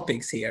different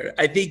topics here.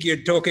 I think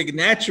you're talking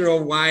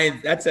natural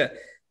wine. That's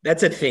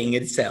a thing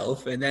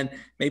itself. And then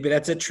maybe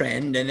that's a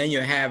trend. And then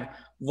you have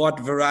what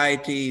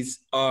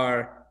varieties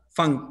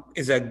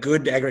is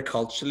good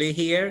agriculturally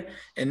here.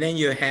 And then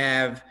you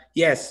have,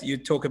 yes, you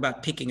talk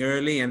about picking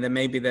early, and then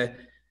maybe the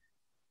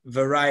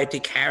variety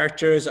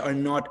characters are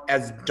not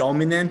as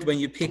dominant when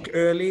you pick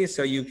early,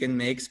 so you can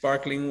make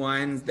sparkling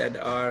wines that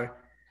are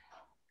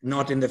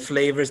not in the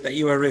flavors that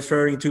you are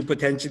referring to,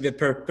 potentially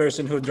the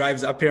person who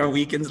drives up here on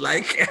weekends.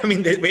 Like, I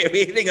mean, we're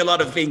hitting a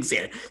lot of things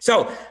here.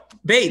 So,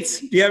 Bates,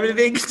 do you have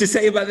anything to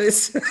say about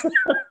this?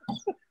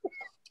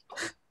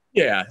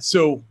 Yeah.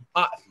 So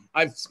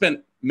I've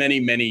spent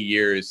many, many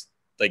years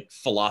like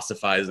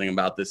philosophizing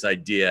about this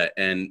idea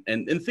and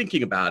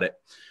thinking about it.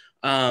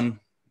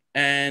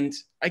 And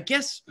I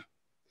guess,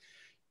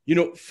 you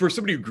know, for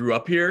somebody who grew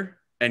up here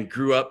and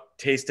grew up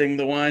tasting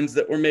the wines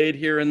that were made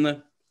here in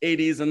the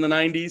 80s and the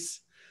 90s,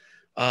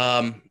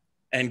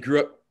 and grew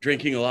up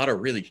drinking a lot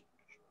of really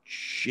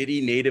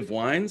shitty native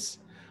wines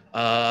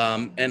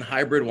and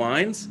hybrid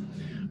wines,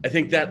 I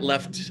think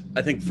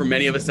for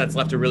many of us, that's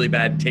left a really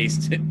bad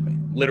taste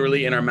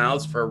literally in our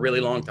mouths for a really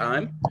long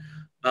time.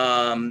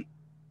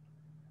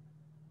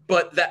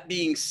 But that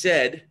being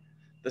said,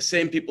 the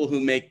same people who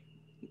make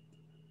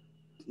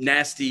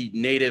nasty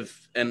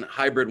native and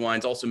hybrid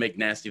wines also make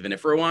nasty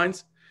vinifera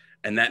wines.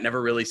 And that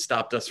never really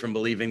stopped us from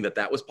believing that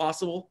that was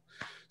possible.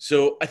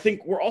 So I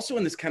think we're also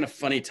in this kind of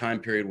funny time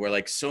period where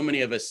like so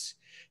many of us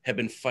have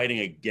been fighting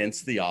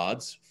against the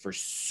odds for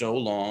so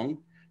long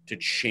to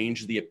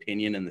change the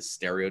opinion and the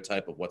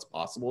stereotype of what's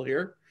possible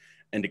here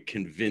and to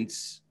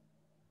convince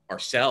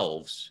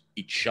ourselves,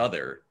 each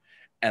other,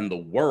 and the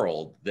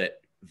world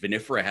that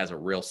vinifera has a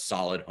real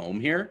solid home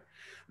here,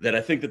 that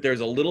I think that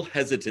there's a little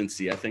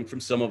hesitancy, I think, from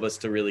some of us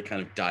to really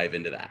kind of dive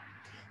into that.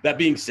 That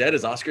being said,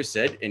 as Oskar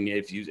said, and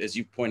as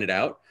you pointed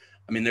out,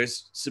 I mean,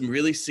 there's some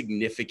really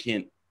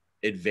significant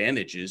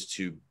advantages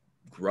to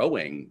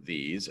growing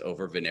these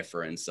over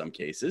vinifera in some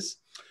cases,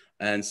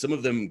 and some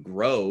of them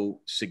grow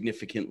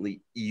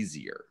significantly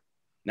easier.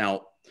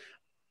 Now,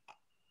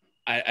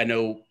 I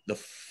know the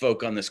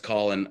folk on this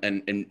call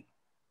and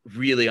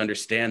really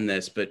understand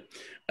this, but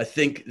I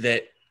think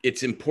that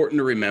it's important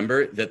to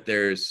remember that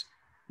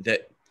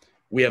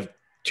we have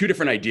two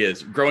different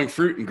ideas: growing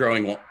fruit and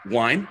growing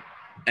wine.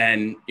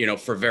 And, you know,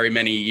 for very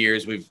many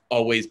years, we've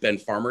always been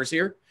farmers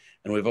here,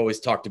 and we've always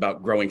talked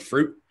about growing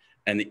fruit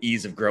and the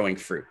ease of growing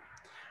fruit.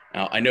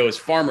 Now, I know as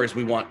farmers,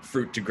 we want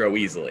fruit to grow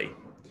easily.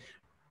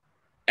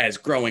 As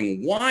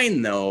growing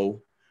wine,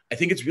 though, I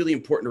think it's really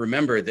important to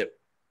remember that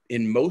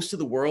in most of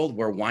the world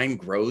where wine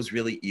grows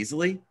really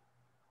easily,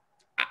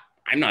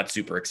 I'm not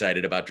super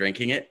excited about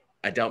drinking it.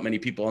 I doubt many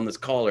people on this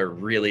call are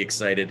really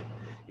excited.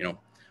 You know,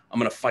 I'm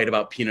going to fight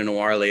about Pinot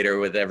Noir later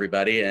with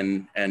everybody.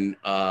 And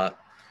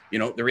you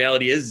know, the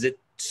reality is it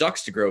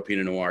sucks to grow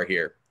Pinot Noir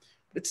here.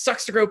 It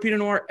sucks to grow Pinot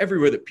Noir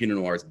everywhere that Pinot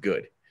Noir is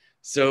good.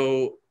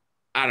 So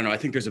I don't know. I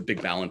think there's a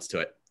big balance to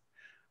it.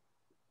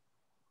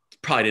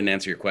 Probably didn't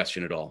answer your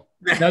question at all.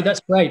 No, that's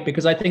great,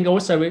 because I think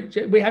also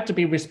we have to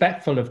be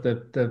respectful of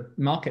the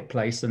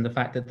marketplace and the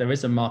fact that there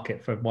is a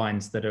market for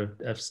wines that are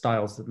of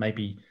styles that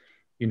maybe,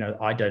 you know,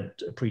 I don't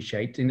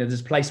appreciate. You know,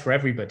 there's a place for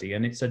everybody,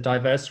 and it's a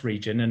diverse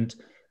region, and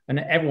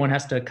everyone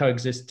has to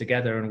coexist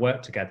together and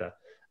work together.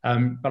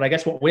 But I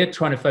guess what we're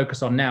trying to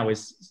focus on now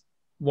is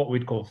what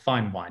we'd call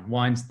fine wine,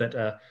 wines that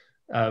are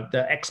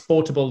they're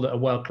exportable, that are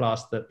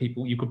world-class, that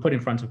you could put in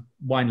front of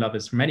wine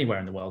lovers from anywhere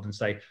in the world and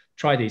say,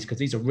 try these because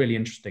these are really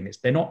interesting.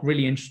 They're not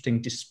really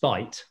interesting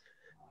despite,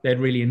 they're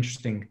really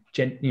interesting,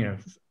 you know,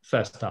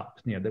 first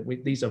up. You know,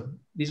 that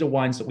these are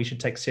wines that we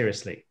should take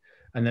seriously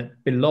and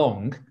that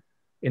belong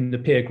in the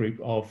peer group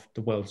of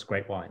the world's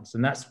great wines.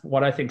 And that's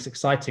what I think is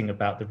exciting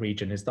about the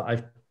region, is that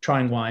I'm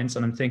trying wines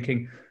and I'm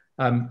thinking,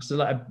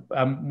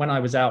 when I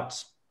was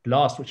out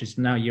last, which is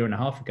now a year and a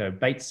half ago,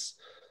 Bates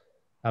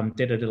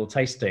did a little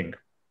tasting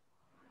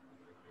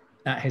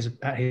at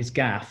his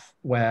gaff,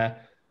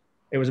 where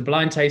it was a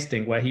blind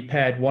tasting where he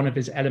paired one of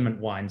his element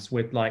wines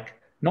with like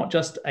not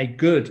just a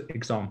good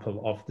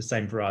example of the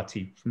same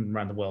variety from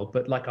around the world,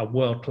 but like a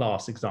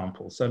world-class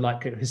example. So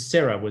like his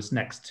Syrah was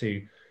next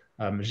to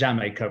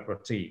Jamais Côte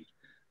Rôtie,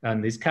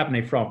 and his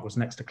Cabernet Franc was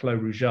next to Clos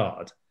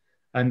Rougeard.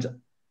 And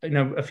you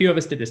know, a few of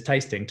us did this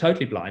tasting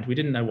totally blind. We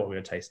didn't know what we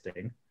were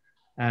tasting.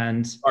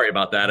 And sorry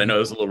about that. I know it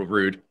was a little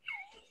rude.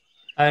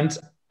 And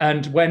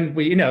when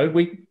we,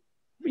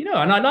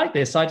 and I like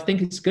this. I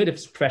think it's good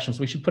if professionals.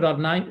 We should put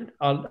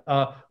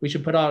we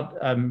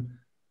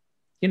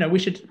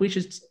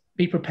should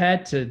be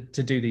prepared to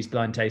do these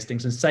blind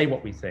tastings and say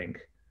what we think,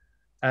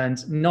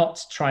 and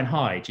not try and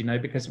hide. You know,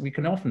 because we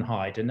can often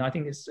hide. And I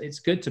think it's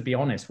good to be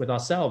honest with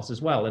ourselves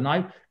as well. And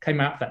I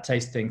came out of that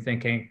tasting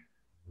thinking,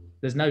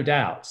 there's no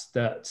doubt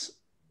that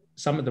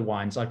some of the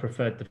wines I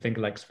preferred the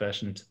Finger Lakes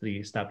version to the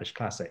established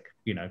classic.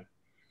 You know,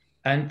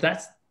 and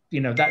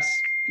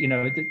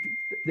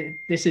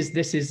this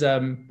is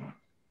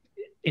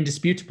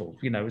indisputable.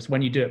 You know, it's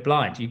when you do it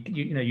blind,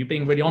 you're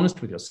being really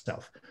honest with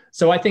yourself.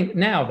 So I think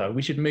now though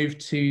we should move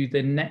to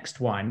the next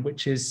wine,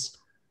 which is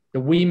the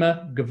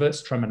Wiemer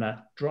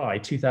Gewürztraminer Dry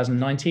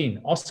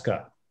 2019.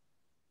 Oskar.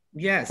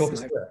 Yes. Talk us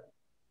through it.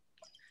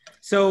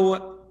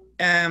 So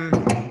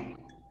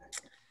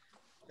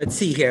let's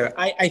see here.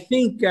 I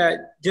think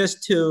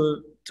just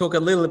to talk a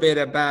little bit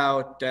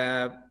about,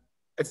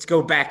 let's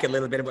go back a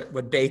little bit about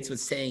what Bates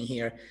was saying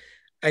here.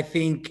 I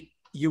think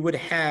you would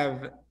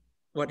have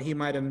what he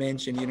might have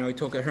mentioned, you know, he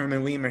talked to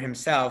Hermann Wiemer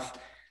himself,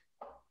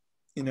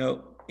 you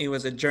know, he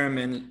was a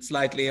German,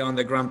 slightly on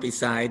the grumpy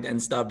side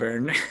and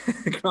stubborn,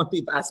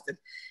 grumpy bastard,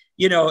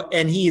 you know,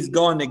 and he's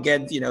gone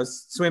against, you know,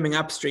 swimming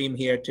upstream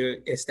here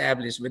to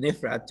establish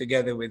vinifera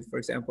together with, for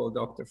example,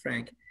 Dr.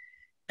 Frank.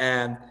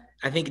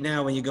 I think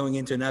now when you're going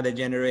into another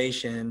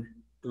generation,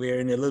 we're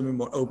in a little bit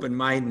more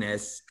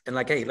open-mindedness and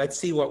like, hey, let's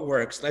see what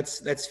works.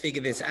 Let's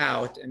figure this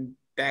out. And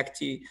back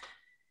to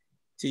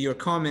your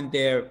comment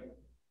there,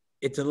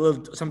 it's a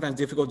little sometimes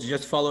difficult to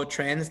just follow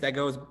trends that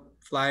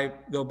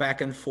go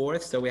back and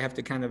forth. So we have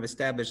to kind of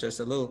establish us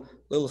a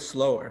little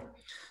slower.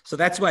 So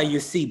that's why you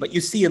see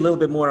a little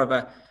bit more of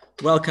a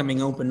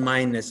welcoming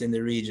open-mindedness in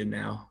the region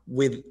now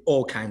with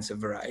all kinds of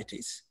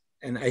varieties.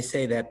 And I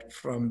say that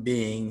from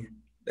being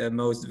the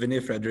most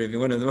vinifera-driven,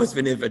 one of the most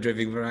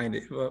vinifera-driven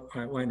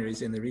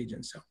wineries in the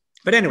region. So,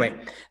 but anyway,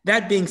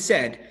 that being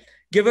said,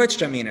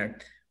 Gewürztraminer,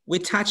 we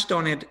touched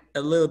on it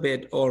a little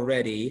bit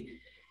already.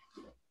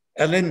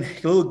 And then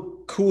a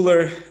little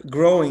cooler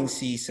growing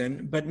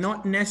season, but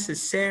not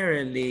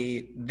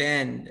necessarily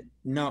then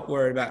not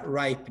worried about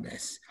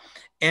ripeness.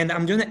 And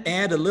I'm going to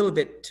add a little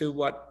bit to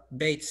what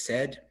Bates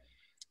said.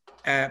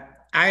 I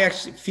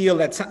actually feel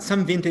that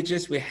some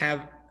vintages we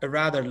have a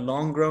rather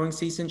long growing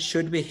season.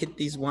 Should we hit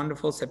these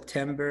wonderful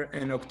September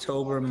and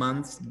October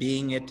months,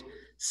 being it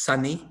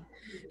sunny?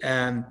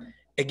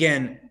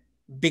 Again,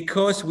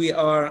 because we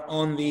are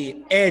on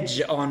the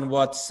edge on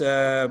what's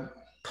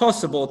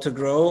possible to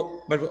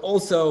grow, but we're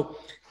also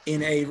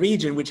in a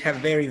region which have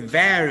very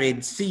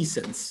varied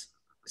seasons.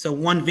 So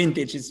one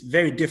vintage is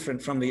very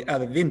different from the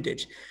other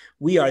vintage.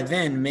 We are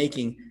then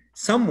making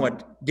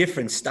somewhat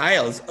different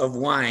styles of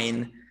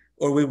wine,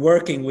 or we're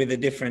working with a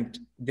different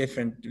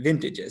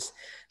vintages.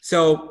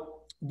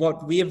 So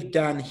what we have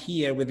done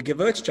here with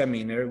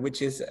Gewürztraminer,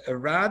 which is a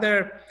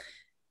rather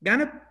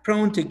kind of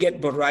prone to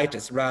get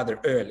botrytis rather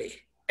early.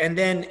 And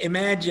then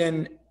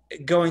imagine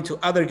going to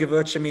other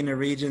Gewürztraminer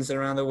regions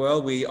around the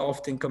world. We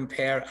often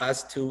compare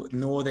us to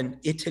northern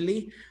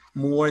Italy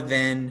more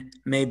than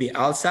maybe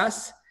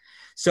Alsace.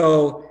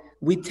 So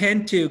we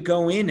tend to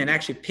go in and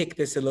actually pick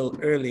this a little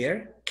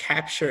earlier,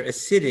 capture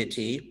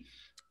acidity,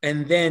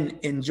 and then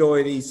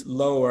enjoy these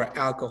lower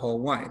alcohol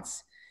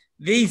wines.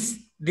 These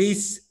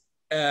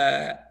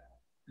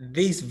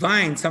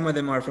vines, some of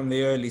them are from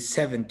the early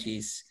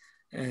 70s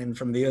and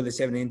from the early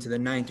 70s into the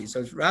 90s.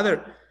 So it's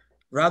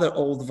rather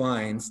old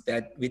vines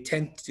that we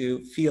tend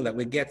to feel that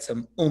we get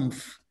some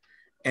oomph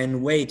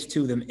and weight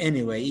to them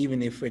anyway,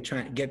 even if we're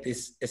trying to get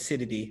this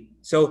acidity.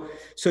 So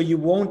you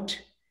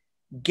won't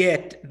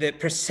get the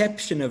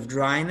perception of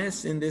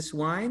dryness in this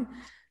wine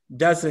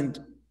doesn't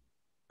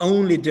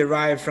only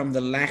derive from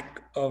the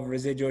lack of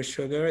residual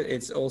sugar,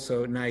 it's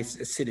also nice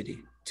acidity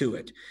to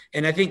it.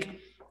 And I think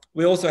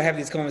we also have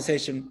this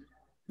conversation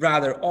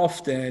rather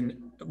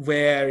often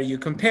where you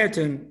compare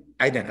to,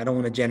 I don't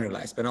want to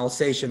generalize, but an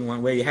Alsatian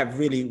one where you have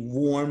really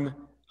warm,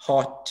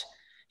 hot,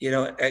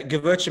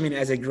 Gewürztraminer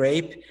as a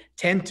grape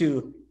tend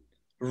to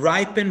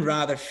ripen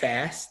rather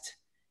fast,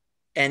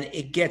 and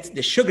it gets,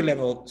 the sugar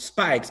level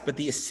spikes, but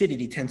the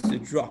acidity tends to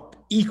drop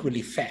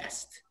equally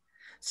fast.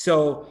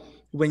 So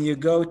when you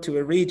go to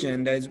a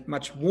region that is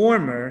much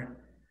warmer,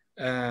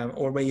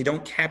 or where you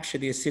don't capture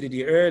the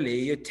acidity early,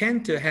 you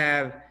tend to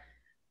have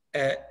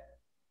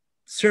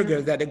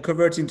sugar that it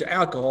converts into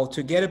alcohol.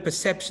 To get a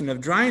perception of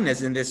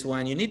dryness in this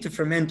wine, you need to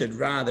ferment it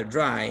rather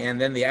dry, and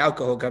then the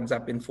alcohol comes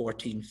up in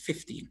 14,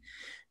 15,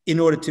 in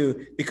order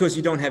to, because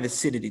you don't have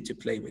acidity to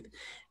play with.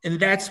 And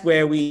that's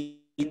where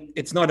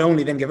it's not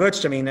only then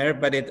Gewürztraminer,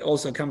 but it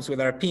also comes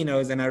with our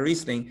Pinots and our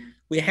Riesling.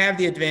 We have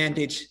the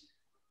advantage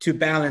to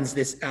balance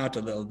this out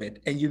a little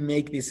bit, and you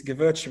make this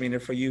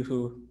Gewürztraminer, for you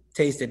who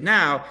taste it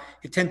now,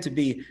 it tend to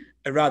be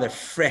a rather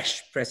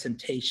fresh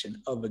presentation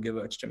of a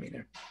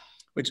Gewürztraminer,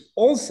 which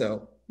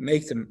also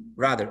makes them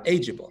rather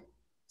ageable.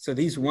 So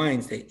these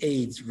wines, they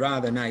age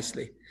rather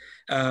nicely.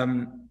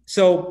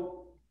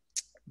 So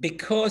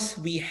because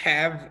we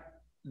have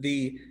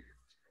the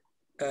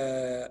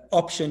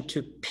option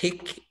to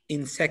pick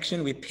in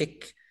section, we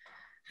pick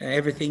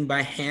everything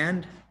by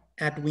hand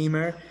at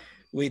Wiemer.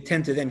 We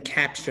tend to then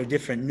capture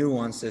different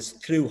nuances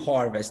through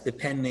harvest,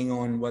 depending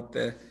on what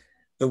the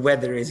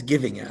weather is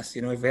giving us.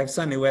 If we have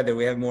sunny weather,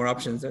 we have more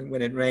options, and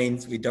when it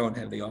rains, we don't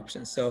have the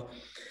options. So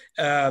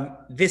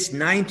this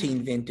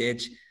 19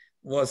 vintage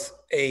was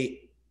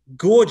a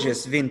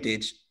gorgeous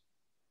vintage,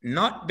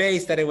 not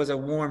based that it was a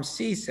warm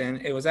season.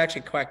 It was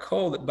actually quite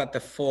cold, but the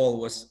fall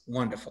was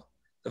wonderful.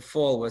 The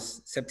fall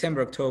was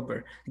September,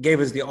 October, gave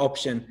us the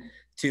option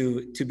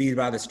to be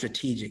rather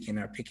strategic in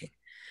our picking.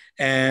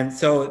 And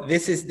so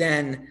this is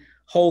then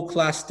whole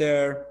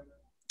cluster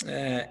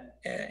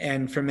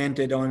and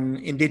fermented on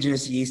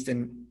indigenous yeast,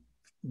 and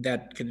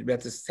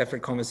that's a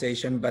separate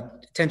conversation,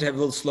 but tend to have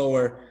a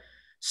little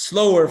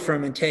slower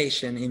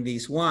fermentation in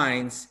these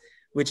wines,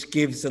 which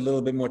gives a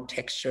little bit more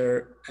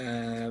texture.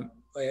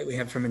 We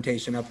have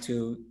fermentation up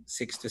to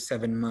 6 to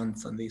 7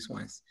 months on these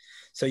wines.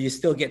 So you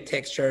still get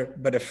texture,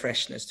 but a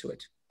freshness to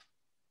it.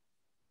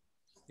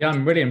 Yeah,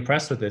 I'm really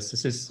impressed with this.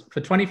 This is for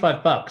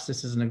 $25.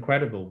 This is an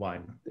incredible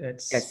wine.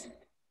 It's Yes.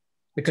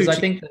 because I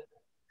think that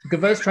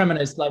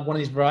Gewürztraminer is like one of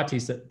these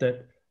varieties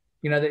that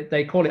you know,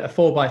 they call it a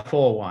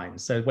 4x4 wine.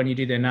 So when you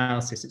do the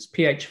analysis, it's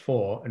pH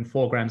 4 and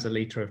 4 grams a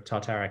liter of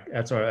tartaric,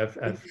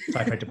 of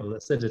titratable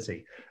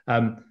acidity.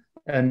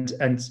 And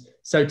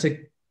so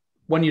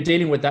when you're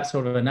dealing with that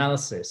sort of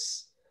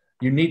analysis,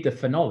 you need the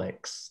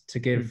phenolics to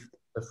give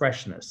the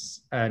freshness.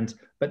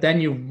 But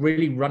then you're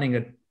really running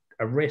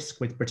a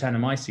risk with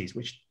Brettanomyces,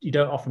 which you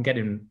don't often get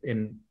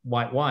in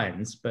white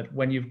wines. But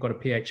when you've got a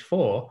pH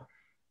 4,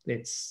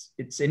 it's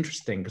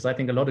interesting, because I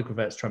think a lot of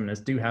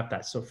Gewürztraminers do have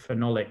that sort of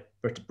phenolic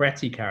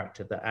Bretty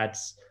character that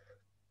adds.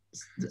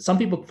 Some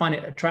people find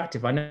it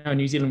attractive. I know a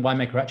New Zealand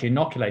winemaker actually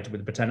inoculated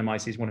with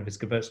Brettanomyces, one of his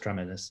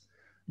Gewürztraminers.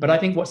 But I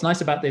think what's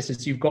nice about this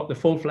is you've got the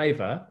full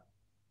flavor,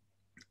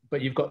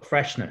 but you've got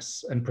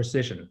freshness and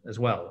precision as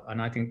well.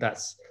 And I think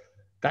that's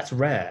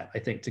rare, I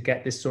think, to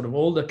get this sort of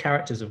all the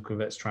characters of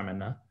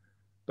Gewürztraminer,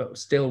 but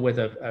still with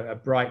a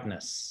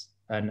brightness.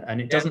 And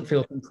it doesn't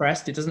feel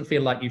compressed. It doesn't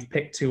feel like you've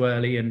picked too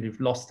early and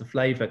you've lost the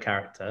flavor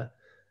character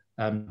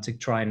to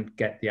try and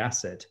get the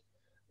acid.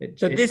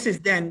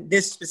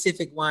 This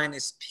specific wine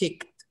is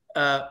picked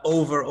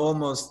over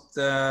almost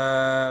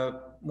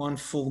 1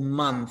 full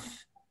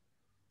month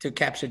to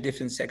capture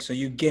different sections. So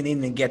you get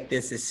in and get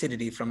this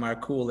acidity from our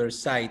cooler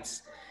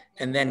sites,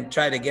 and then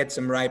try to get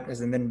some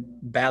ripeness and then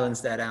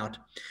balance that out.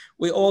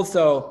 We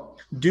also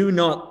do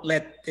not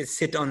let it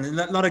sit on,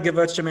 not a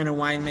Gewürztraminer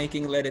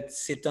winemaking, let it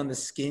sit on the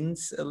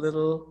skins a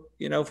little,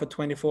 for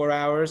 24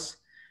 hours.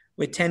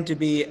 We tend to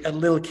be a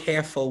little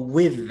careful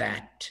with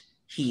that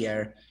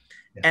here.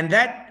 Yeah. And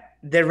that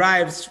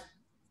derives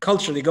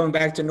culturally, going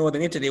back to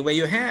Northern Italy, where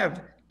you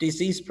have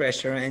disease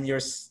pressure and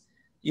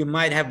you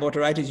might have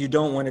botrytis, you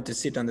don't want it to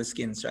sit on the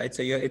skins, right?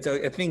 So it's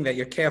a thing that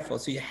you're careful.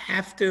 So you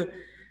have to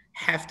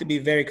be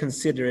very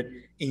considerate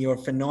in your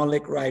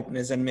phenolic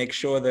ripeness and make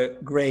sure the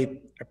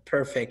grape are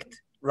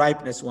perfect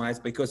ripeness-wise,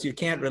 because you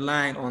can't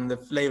rely on the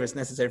flavors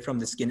necessary from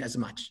the skin as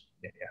much.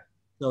 Yeah.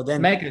 So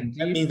then Meaghan,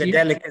 that means the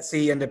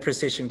delicacy and the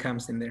precision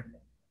comes in there.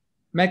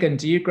 Meaghan,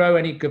 do you grow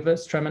any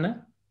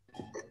Gewürztraminer?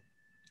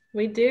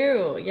 We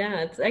do. Yeah,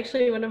 it's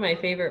actually one of my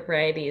favorite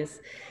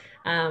varieties.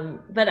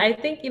 But I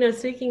think,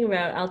 speaking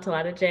about Alto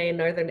Adige in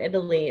Northern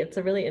Italy, it's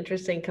a really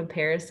interesting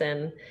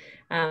comparison.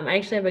 I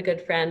actually have a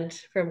good friend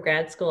from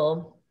grad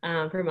school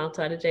from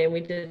Alto Adige, and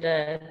we did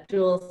a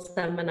dual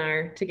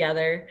seminar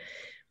together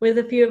with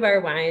a few of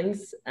our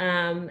wines.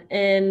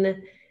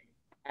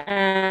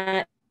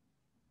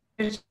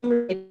 There's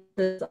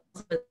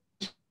also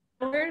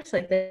hours,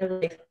 like they have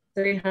like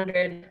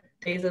 300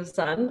 days of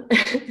sun,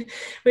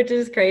 which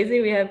is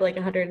crazy. We have like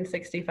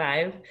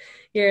 165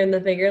 here in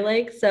the Finger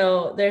Lakes.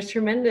 So there's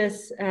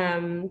tremendous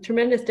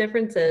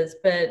differences.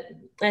 But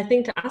I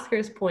think to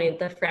Oskar's point,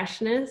 the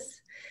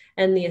freshness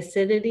and the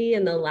acidity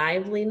and the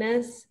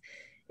liveliness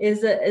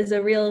is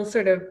a real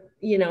sort of,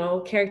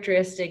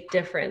 characteristic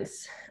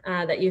difference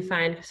that you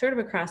find sort of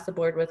across the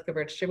board with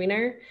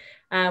Gewürztraminer.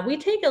 We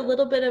take a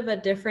little bit of a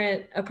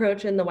different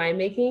approach in the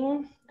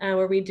winemaking,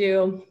 where we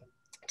do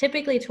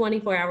typically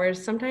 24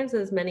 hours, sometimes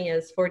as many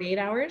as 48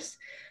 hours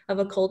of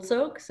a cold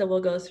soak. So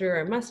we'll go through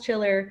our must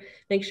chiller,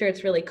 make sure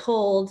it's really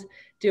cold,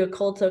 do a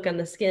cold soak on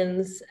the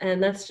skins.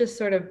 And that's just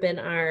sort of been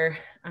our,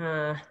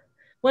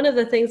 one of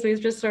the things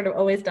we've just sort of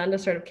always done to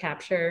sort of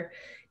capture,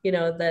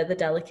 the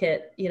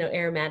delicate,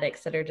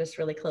 aromatics that are just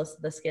really close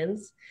to the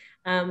skins.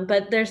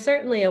 But there's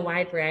certainly a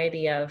wide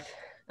variety of,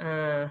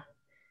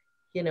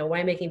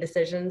 winemaking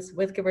decisions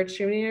with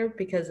Gewürztraminer,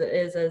 because it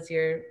is, as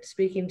you're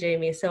speaking,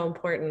 Jamie, so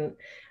important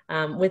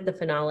with the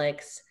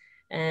phenolics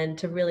and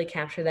to really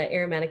capture that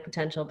aromatic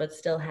potential, but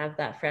still have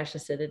that fresh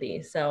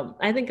acidity. So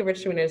I think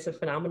Gewürztraminer is a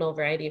phenomenal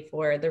variety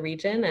for the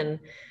region. And,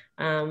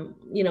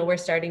 we're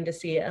starting to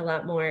see a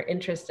lot more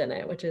interest in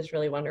it, which is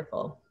really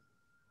wonderful.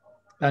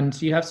 And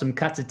you have some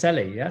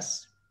Cazzelli,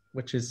 yes?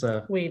 Which is...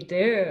 We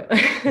do,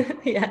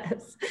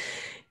 yes.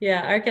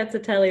 Yeah, our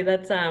Cazzelli,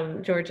 that's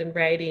Georgian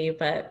variety,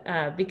 but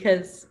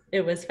because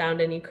it was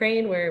found in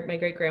Ukraine, where my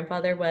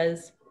great-grandfather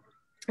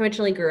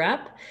originally grew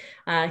up,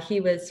 he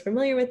was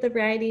familiar with the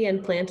variety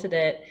and planted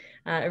it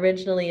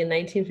originally in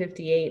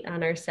 1958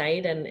 on our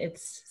site. And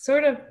it's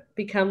sort of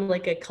become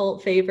like a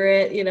cult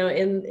favorite,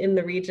 in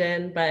the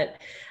region,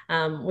 but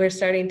we're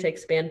starting to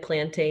expand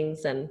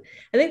plantings. And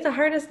I think the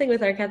hardest thing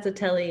with our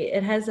Cazzelli,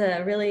 it has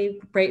a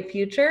really bright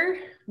future.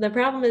 The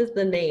problem is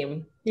the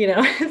name.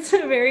 It's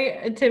a very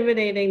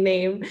intimidating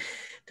name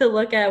to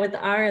look at with the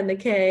R and the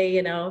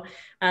K,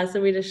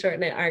 so we just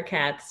shorten it our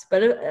cats.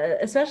 But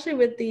especially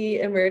with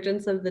the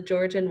emergence of the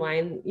Georgian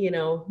wine,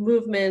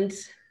 movement,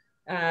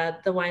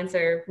 the wines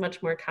are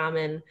much more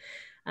common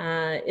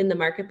in the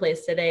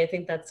marketplace today. I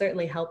think that's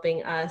certainly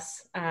helping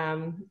us.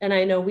 And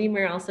I know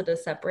Wiemer also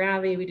does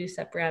Separavi. We do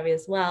Separavi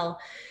as well.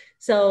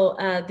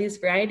 So these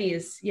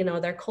varieties,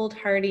 they're cold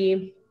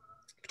hardy.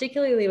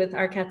 Particularly with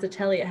our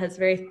Cazzelli, it has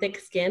very thick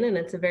skin and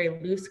it's a very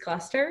loose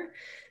cluster.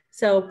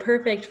 So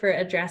perfect for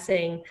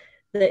addressing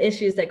the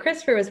issues that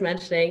Christopher was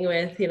mentioning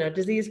with,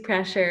 disease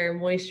pressure,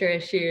 moisture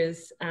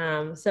issues.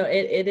 So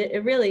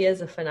it really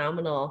is a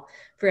phenomenal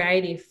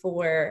variety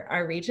for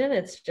our region.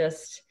 It's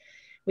just,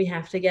 we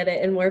have to get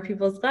it in more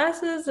people's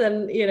glasses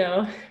and,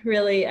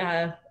 really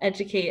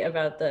educate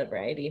about the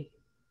variety.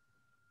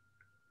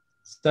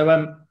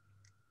 So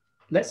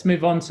let's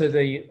move on to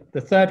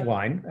the third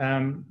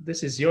wine.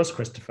 This is yours,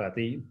 Christopher,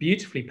 the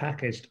beautifully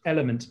packaged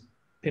Element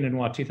Pinot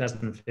Noir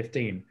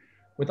 2015.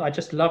 I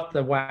just love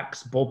the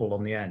wax bauble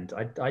on the end.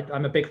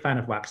 I'm a big fan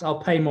of wax.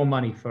 I'll pay more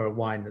money for a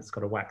wine that's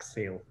got a wax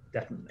seal,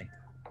 definitely.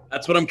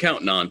 That's what I'm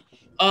counting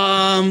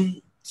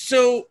on.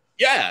 So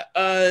yeah,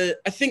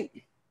 I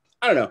think,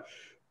 I don't know.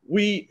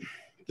 The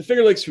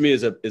Finger Lakes for me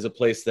is a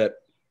place that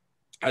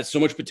has so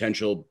much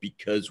potential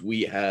because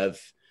we have,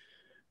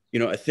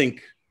 I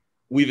think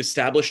we've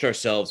established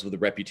ourselves with a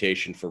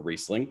reputation for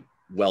Riesling,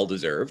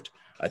 well-deserved.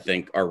 I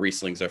think our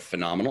Rieslings are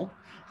phenomenal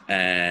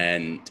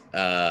and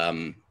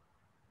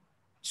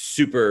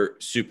super,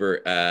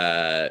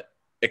 super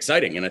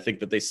exciting. And I think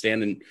that they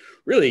stand in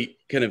really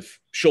kind of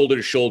shoulder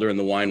to shoulder in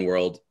the wine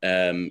world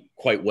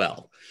quite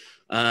well.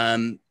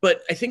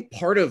 But I think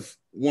part of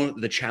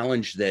the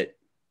challenge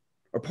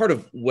or part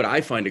of what I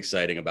find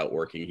exciting about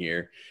working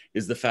here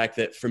is the fact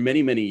that for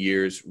many, many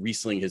years,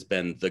 Riesling has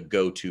been the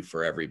go-to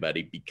for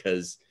everybody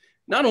because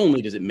not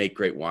only does it make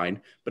great wine,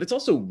 but it's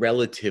also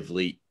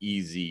relatively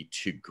easy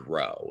to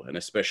grow. And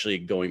especially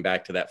going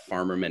back to that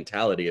farmer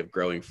mentality of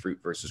growing fruit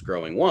versus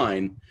growing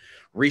wine,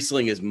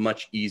 Riesling is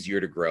much easier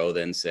to grow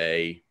than,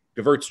 say,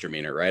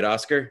 Gewürztraminer, right,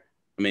 Oskar?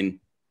 I mean,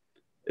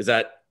 that's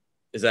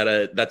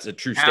a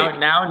true statement.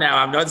 Now,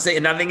 I'm not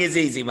saying nothing is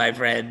easy, my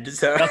friend.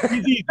 So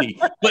nothing's easy,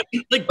 but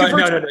like,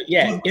 no.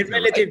 Yeah, in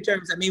relative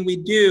terms, I mean, we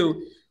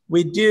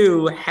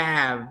do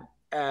have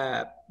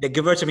the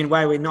Gewürz.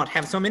 Why we not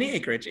have so many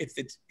acreage?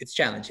 It's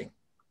challenging.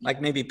 Like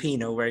maybe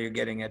Pinot, where you're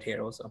getting at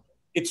here also.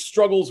 It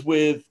struggles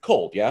with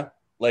cold, yeah.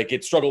 Like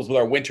it struggles with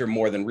our winter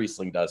more than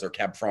Riesling does or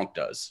Cab Franc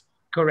does.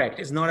 Correct.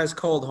 It's not as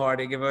cold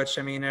hardy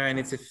Gewürztraminer, and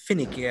it's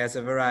finicky as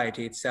a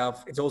variety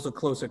itself. It's also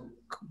closer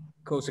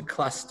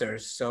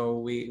clusters, so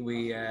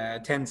we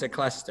tend to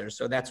cluster.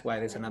 So that's why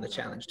there's another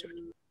challenge to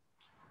it.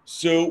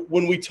 So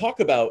when we talk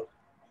about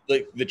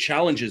like the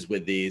challenges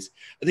with these,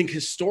 I think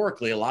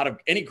historically a lot of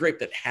any grape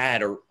that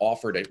had or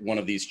offered one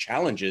of these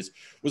challenges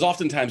was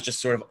oftentimes just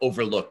sort of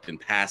overlooked and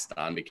passed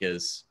on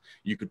because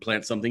you could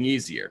plant something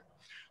easier.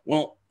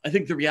 Well, I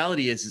think the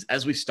reality is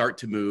as we start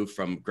to move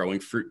from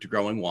growing fruit to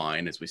growing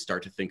wine, as we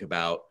start to think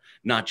about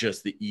not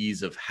just the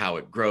ease of how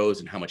it grows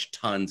and how much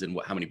tons and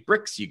how many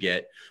bricks you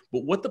get,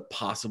 but what the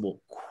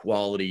possible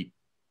quality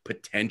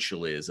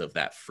potential is of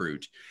that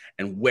fruit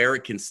and where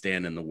it can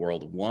stand in the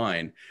world of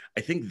wine,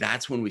 I think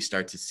that's when we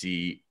start to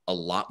see a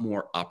lot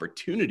more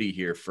opportunity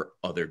here for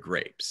other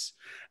grapes.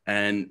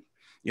 And,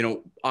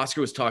 Oskar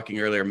was talking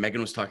earlier,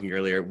 Meaghan was talking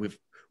earlier,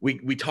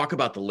 we talk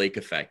about the lake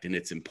effect and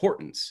its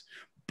importance,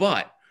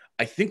 but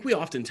I think we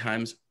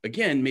oftentimes,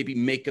 again, maybe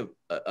make a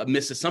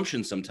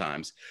misassumption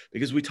sometimes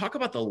because we talk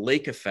about the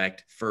lake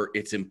effect for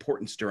its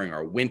importance during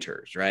our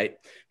winters, right?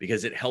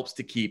 Because it helps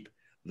to keep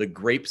the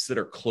grapes that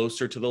are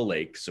closer to the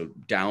lake, so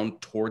down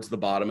towards the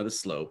bottom of the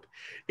slope,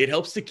 it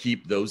helps to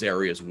keep those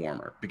areas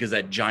warmer because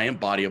that giant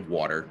body of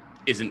water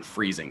isn't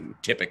freezing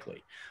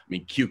typically.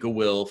 Keuka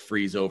will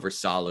freeze over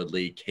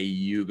solidly,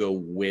 Cayuga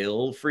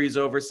will freeze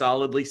over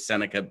solidly,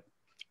 Seneca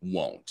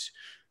won't.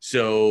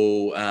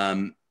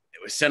 So,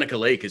 Seneca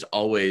Lake is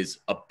always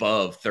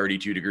above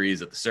 32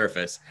 degrees at the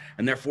surface.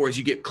 And therefore, as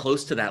you get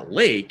close to that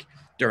lake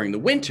during the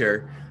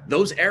winter,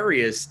 those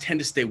areas tend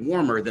to stay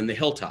warmer than the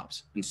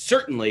hilltops and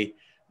certainly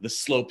the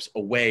slopes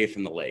away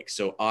from the lake.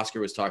 So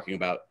Oskar was talking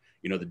about,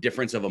 the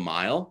difference of a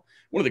mile.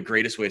 One of the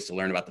greatest ways to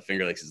learn about the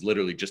Finger Lakes is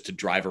literally just to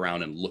drive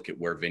around and look at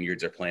where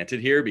vineyards are planted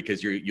here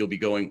because you'll be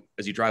going,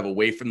 as you drive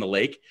away from the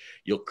lake,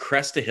 you'll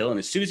crest a hill. And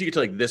as soon as you get to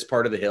like this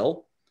part of the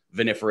hill,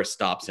 vinifera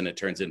stops and it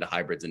turns into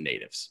hybrids and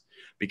natives.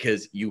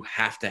 Because you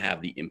have to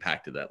have the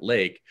impact of that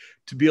lake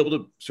to be able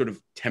to sort of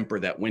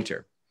temper that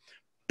winter.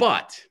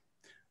 But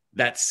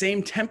that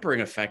same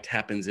tempering effect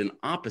happens in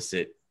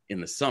opposite in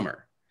the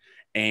summer.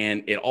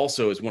 And it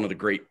also is one of the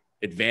great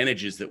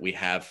advantages that we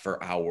have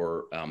for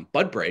our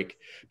bud break,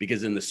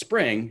 because in the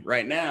spring,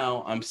 right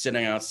now, I'm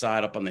sitting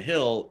outside up on the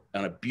hill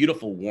on a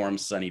beautiful, warm,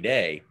 sunny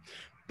day.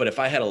 But if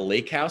I had a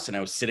lake house and I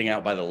was sitting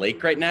out by the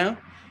lake right now,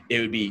 it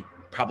would be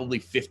probably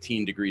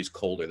 15 degrees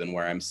colder than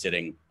where I'm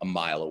sitting a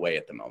mile away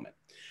at the moment.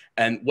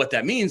 And what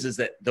that means is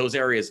that those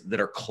areas that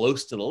are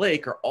close to the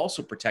lake are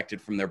also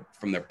protected from their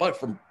bud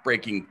from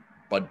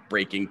bud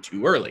breaking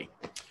too early.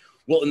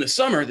 Well, in the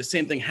summer, the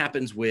same thing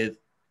happens with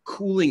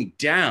cooling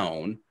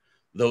down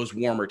those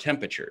warmer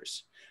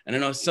temperatures. And I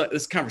know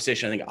this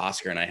conversation I think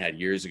Oskar and I had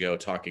years ago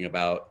talking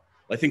about,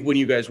 I think when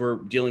you guys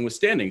were dealing with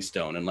Standing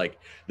Stone and like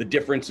the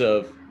difference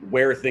of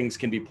where things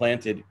can be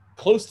planted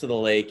close to the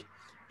lake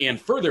and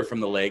further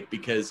from the lake,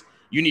 because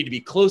you need to be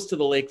close to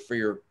the lake for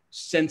your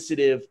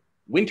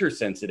winter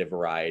sensitive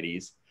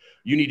varieties.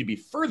 You need to be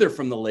further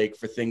from the lake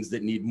for things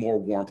that need more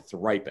warmth to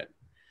ripen.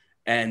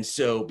 And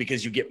so,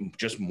 because you get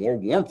just more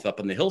warmth up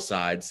on the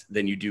hillsides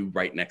than you do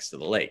right next to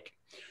the lake.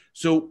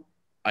 So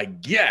I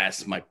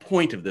guess my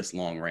point of this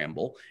long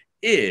ramble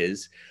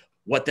is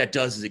what that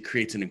does is it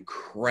creates an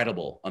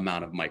incredible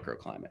amount of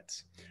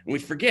microclimates. And we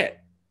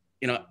forget,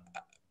 you know,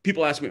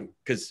 people ask me,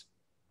 because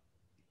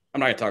I'm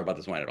not going to talk about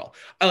this wine at all.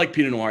 I like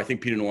Pinot Noir. I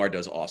think Pinot Noir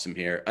does awesome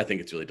here. I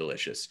think it's really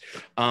delicious.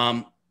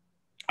 I'm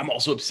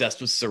also obsessed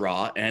with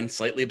Syrah and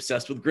slightly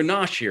obsessed with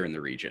Grenache here in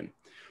the region.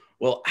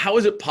 Well, how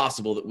is it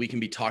possible that we can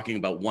be talking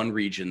about one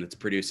region that's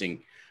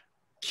producing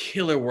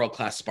killer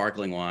world-class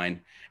sparkling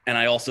wine, and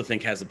I also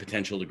think has the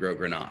potential to grow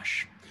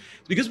Grenache?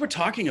 It's because we're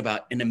talking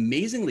about an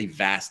amazingly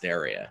vast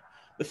area.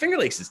 The Finger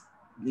Lakes is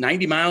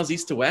 90 miles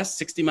east to west,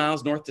 60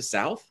 miles north to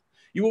south.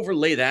 You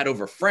overlay that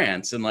over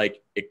France, and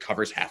like it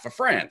covers half of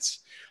France.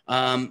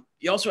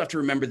 You also have to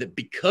remember that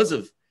because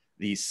of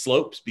these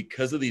slopes,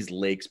 because of these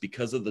lakes,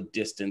 because of the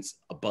distance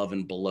above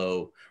and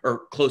below,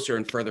 or closer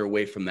and further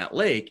away from that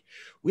lake,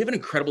 we have an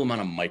incredible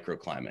amount of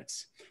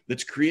microclimates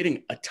that's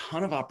creating a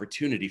ton of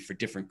opportunity for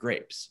different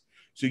grapes.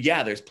 So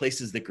yeah, there's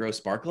places that grow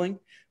sparkling.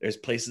 There's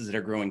places that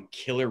are growing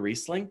killer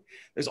Riesling.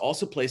 There's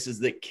also places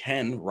that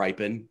can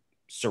ripen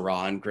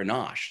Syrah and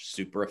Grenache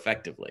super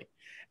effectively.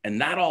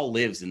 And that all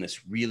lives in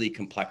this really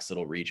complex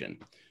little region.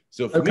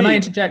 So can I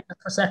interject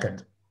for a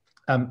second?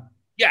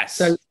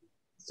 Yes.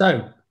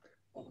 So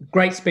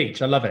great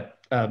speech. I love it.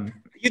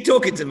 You're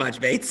talking too much,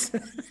 Bates.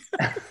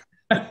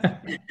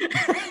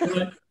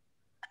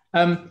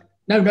 No.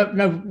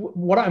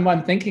 What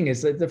I'm thinking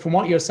is that from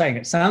what you're saying,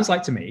 it sounds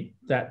like to me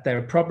that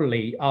there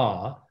probably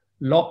are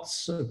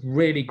lots of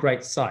really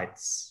great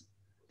sites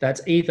that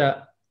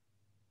either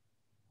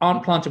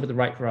aren't planted with the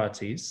right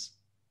varieties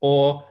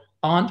or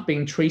aren't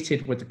being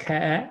treated with the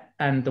care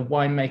and the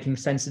winemaking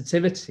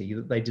sensitivity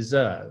that they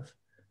deserve.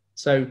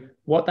 So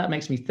what that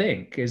makes me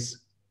think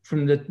is,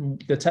 from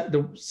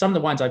some of the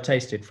wines I've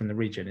tasted from the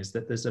region, is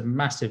that there's a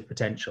massive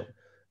potential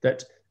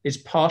that is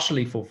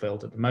partially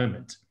fulfilled at the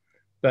moment.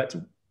 But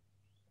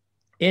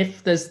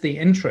if there's the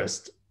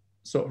interest,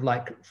 sort of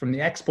like from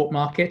the export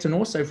market and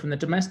also from the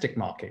domestic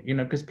market, you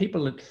know, because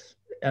people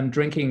are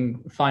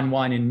drinking fine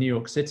wine in New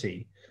York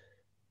City,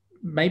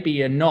 maybe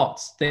you're not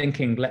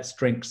thinking, let's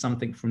drink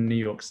something from New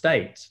York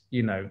State,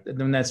 you know,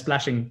 then they're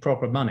splashing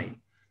proper money.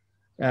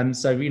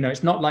 So, you know,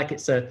 it's not like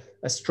it's a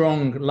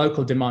strong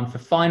local demand for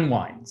fine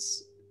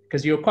wines,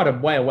 because you're quite a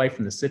way away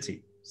from the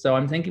city. So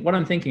what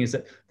I'm thinking is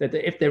that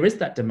if there is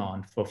that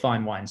demand for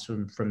fine wines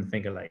from the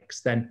Finger Lakes,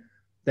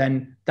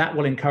 then that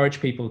will encourage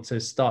people to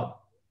start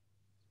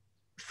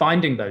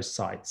finding those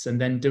sites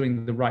and then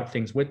doing the right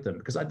things with them.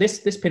 Because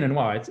this Pinot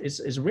Noir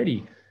is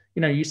really,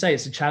 you know, you say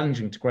it's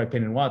challenging to grow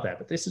Pinot Noir there,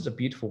 but this is a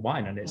beautiful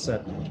wine, and it's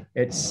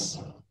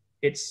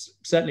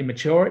certainly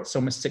mature. It's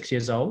almost 6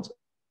 years old.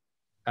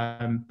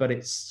 But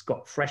it's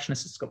got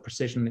freshness, it's got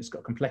precision, it's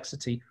got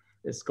complexity,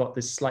 it's got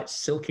this slight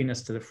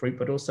silkiness to the fruit,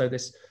 but also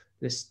this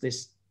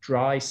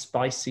dry,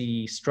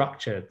 spicy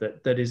structure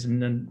that is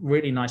in a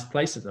really nice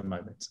place at the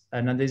moment.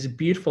 And then there's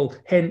beautiful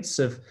hints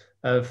of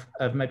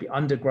maybe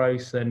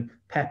undergrowth and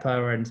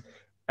pepper, and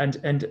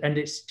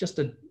it's just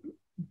a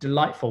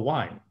delightful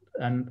wine.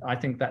 And I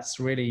think that's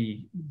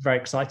really very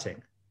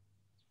exciting.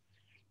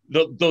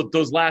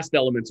 Those last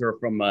elements are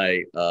from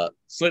my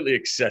slightly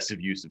excessive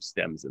use of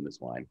stems in this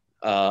wine,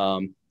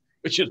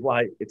 which is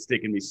why it's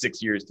taken me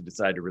 6 years to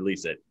decide to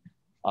release it.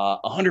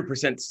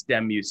 100%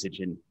 stem usage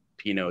in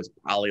Pinot is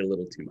probably a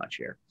little too much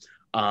here.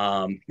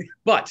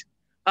 But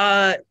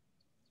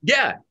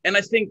yeah, and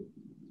I think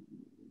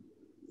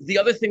the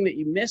other thing that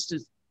you missed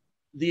is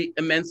the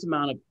immense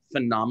amount of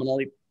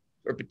phenomenally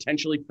or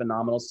potentially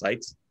phenomenal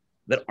sites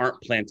that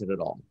aren't planted at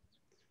all,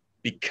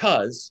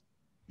 because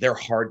they're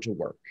hard to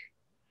work.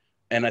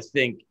 And I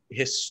think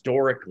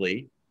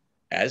historically,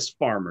 as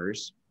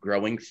farmers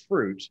growing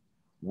fruit,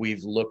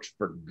 we've looked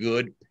for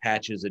good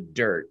patches of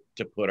dirt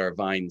to put our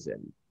vines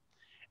in.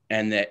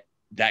 And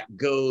that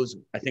goes,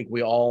 I think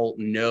we all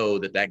know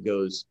that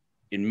goes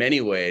in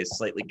many ways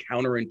slightly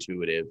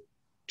counterintuitive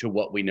to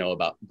what we know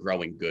about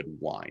growing good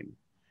wine.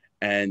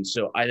 And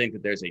so I think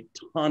that there's a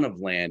ton of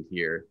land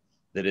here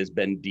that has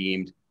been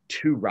deemed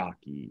too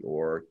rocky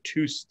or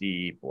too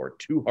steep or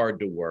too hard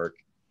to work,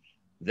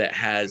 that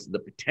has the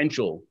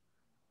potential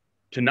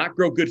to not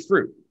grow good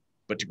fruit,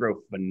 but to grow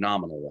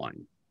phenomenal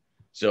wine.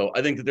 So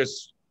I think that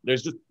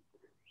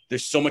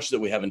there's so much that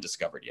we haven't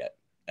discovered yet.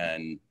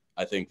 And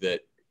I think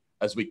that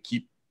as we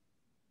keep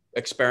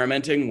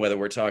experimenting, whether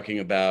we're talking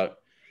about,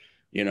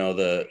 you know,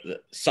 the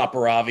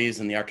Saperavis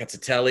and the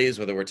Arcazzellis,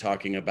 whether we're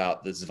talking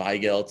about the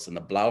Zweigelts and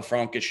the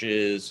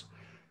Blaufrankisches,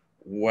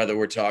 whether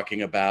we're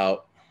talking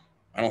about,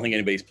 I don't think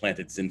anybody's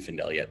planted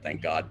Zinfandel yet,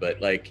 thank God, but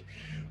like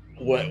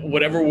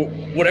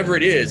whatever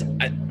it is,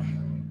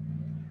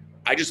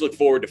 I just look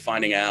forward to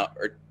finding out,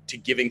 or to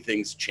giving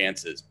things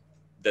chances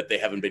that they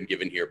haven't been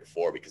given here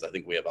before, because I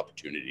think we have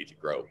opportunity to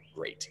grow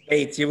great.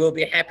 Bates, you will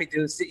be happy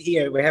to sit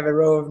here. We have a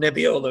row of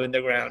Nebbiolo in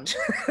the ground.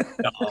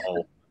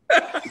 No.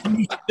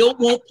 You still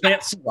won't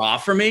plant Syrah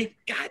for me?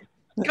 God,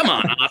 come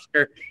on,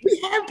 Oskar. We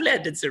have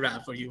planted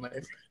Syrah for you, my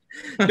friend.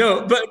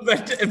 No, but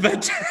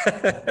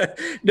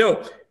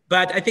no,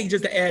 but I think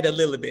just to add a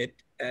little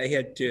bit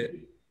here to,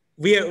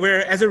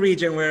 we're as a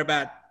region, we're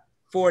about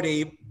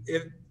 40.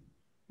 If,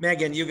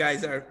 Meaghan, you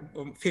guys are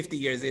 50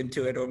 years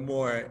into it or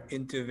more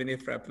into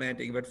vinifera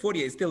planting, but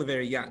 40 is still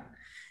very young.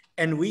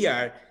 And we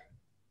are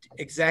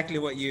exactly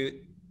what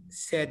you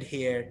said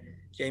here,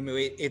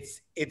 Jamie.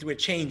 We're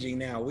changing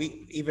now.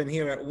 We even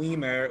here at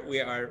Wiemer,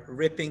 we are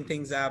ripping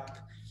things up,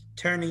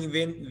 turning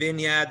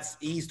vineyards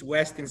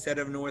east-west instead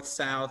of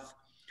north-south,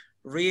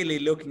 really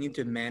looking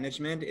into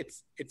management.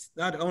 It's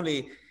not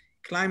only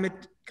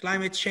climate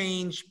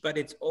change, but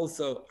it's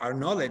also our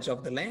knowledge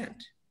of the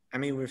land. I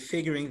mean, we're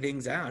figuring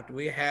things out.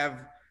 We've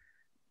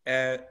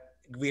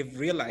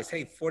realized,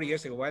 hey, 40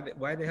 years ago,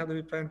 why the hell did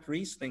we plant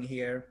Riesling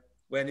here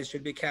when it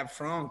should be Cab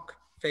Franc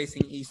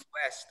facing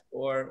east-west,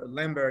 or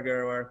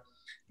Lemberger, or,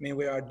 I mean,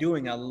 we are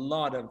doing a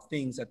lot of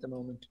things at the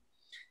moment.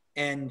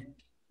 And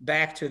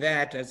back to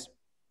that, as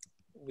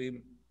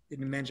we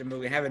didn't mention, but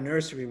we have a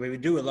nursery where we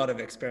do a lot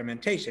of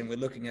experimentation. We're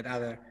looking at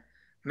other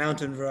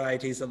mountain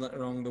varieties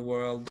along the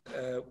world,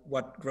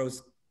 what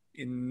grows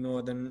in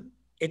northern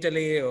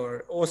Italy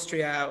or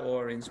Austria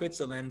or in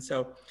Switzerland.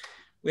 So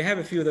we have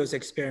a few of those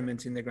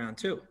experiments in the ground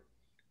too,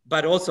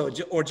 but also,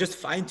 or just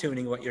fine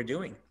tuning what you're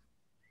doing.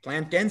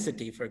 Plant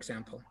density, for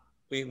example.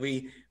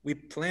 We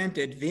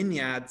planted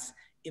vineyards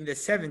in the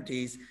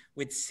 70s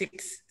with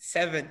 6,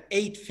 7,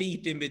 8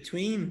 feet in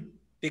between,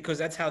 because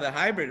that's how the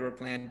hybrid were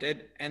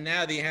planted. And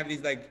now they have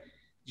these like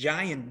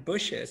giant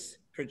bushes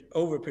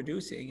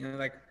overproducing. And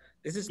like,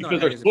 this is not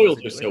because our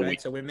soils are so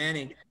weak. So we're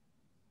manning.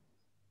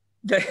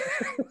 Because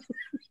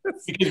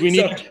we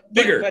need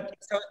bigger.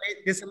 So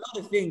there's a lot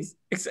of things,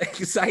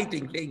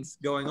 exciting things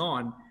going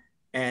on.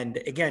 And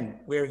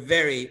again, we're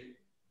very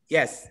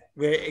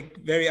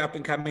up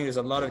and coming. There's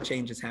a lot of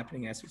changes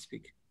happening as we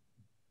speak.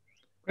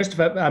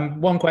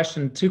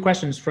 Christopher, two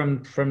questions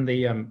from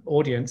the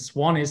audience.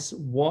 One is,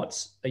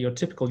 what are your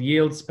typical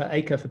yields per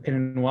acre for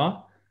Pinot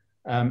Noir?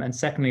 And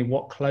secondly,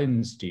 what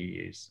clones do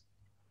you use?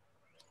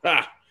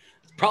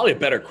 Probably a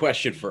better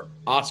question for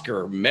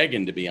Oskar or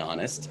Meaghan, to be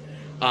honest.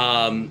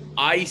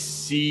 I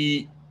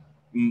see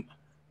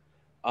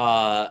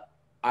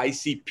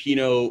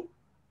Pinot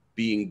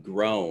being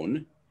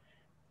grown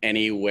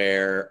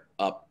anywhere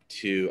up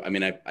to, I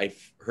mean,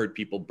 I've heard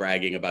people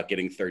bragging about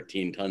getting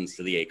 13 tons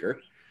to the acre.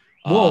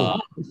 Whoa,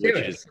 which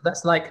is,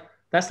 that's like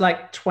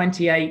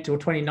 28 or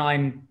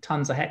 29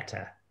 tons a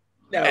hectare.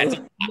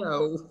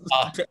 No.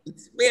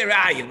 Where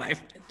are you, my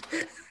friend?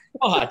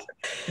 But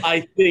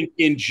I think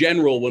in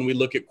general, when we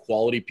look at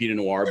quality Pinot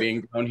Noir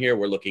being grown here,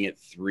 we're looking at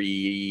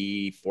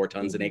 3-4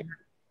 tons an acre.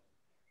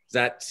 Does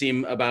that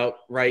seem about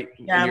right?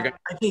 Yeah,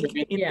 I think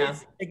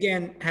it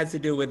again has to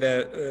do with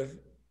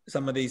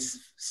some of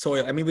these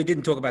soil. I mean, we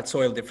didn't talk about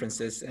soil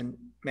differences, and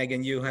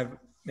Meaghan, you have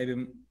maybe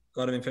a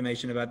lot of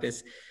information about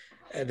this,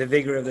 the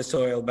vigor of the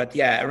soil. But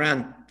yeah,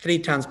 around 3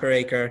 tons per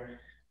acre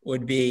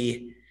would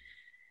be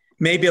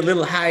maybe a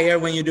little higher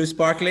when you do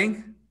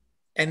sparkling,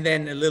 and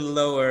then a little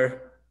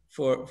lower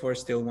for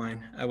still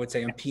wine, I would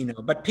say, on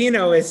Pinot. But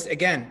Pinot is,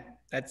 again,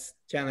 that's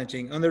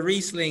challenging. On the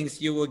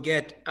Rieslings, you will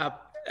get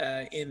up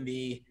in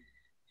the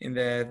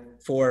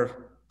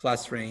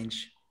 4+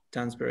 range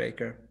tons per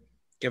acre.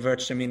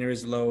 Gewürztraminer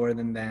is lower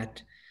than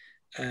that.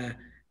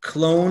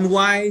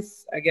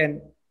 Clone-wise,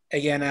 again,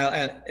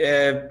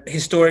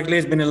 historically,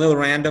 it's been a little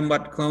random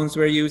what clones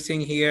we're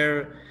using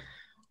here.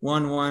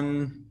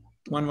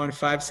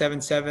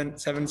 11577,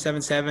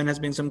 777 has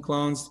been some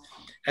clones.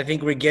 I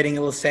think we're getting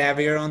a little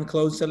savvier on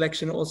clone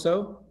selection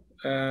also.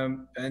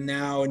 And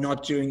now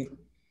not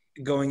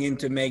going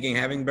into making,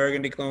 having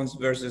Burgundy clones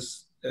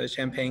versus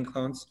Champagne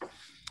clones.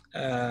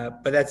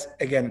 But that's,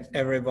 again,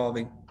 ever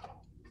evolving.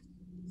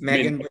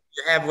 Meaghan,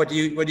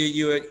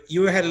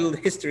 you had a little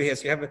history here,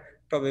 so you have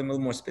probably a little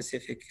more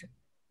specific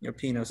your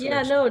Pinot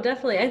selection. Yeah, no,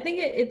 definitely. I think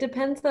it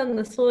depends on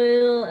the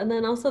soil, and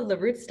then also the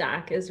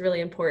rootstock is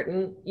really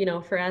important. You know,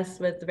 for us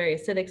with the very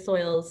acidic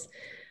soils,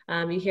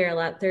 you hear a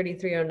lot,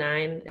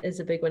 3309 is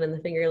a big one in the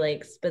Finger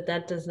Lakes, but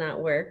that does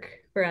not work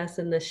for us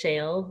in the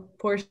shale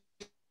portion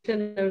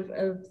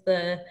of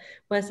the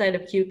west side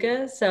of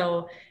Keuka.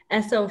 So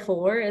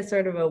SO4 is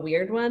sort of a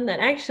weird one that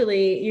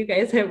actually you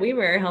guys at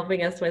Wiemer are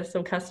helping us with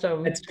some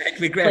custom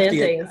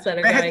plantings that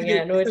are going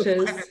in, which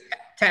is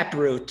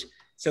taproot.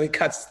 So it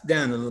cuts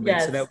down a little bit.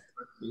 Yes. So that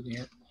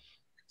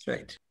that's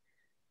right.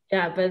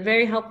 Yeah, but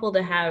very helpful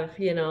to have,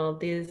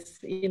 these,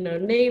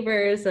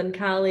 neighbors and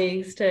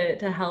colleagues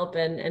to help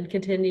and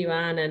continue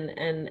on.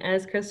 And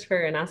as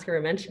Christopher and Oskar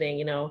were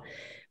mentioning,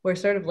 we're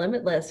sort of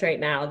limitless right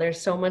now.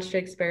 There's so much to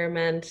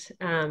experiment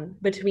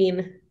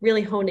between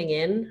really honing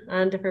in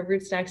on different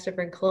rootstocks,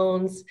 different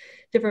clones,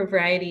 different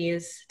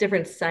varieties,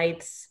 different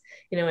sites.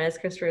 As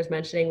Christopher was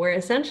mentioning, we're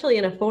essentially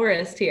in a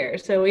forest here.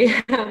 So we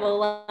have a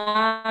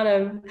lot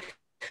of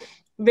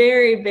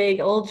very big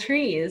old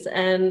trees,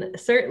 and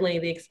certainly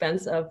the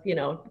expense of,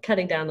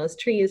 cutting down those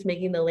trees,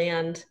 making the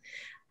land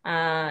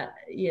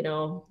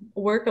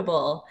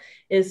workable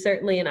is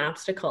certainly an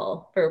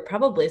obstacle for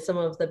probably some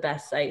of the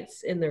best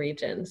sites in the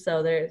region.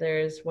 So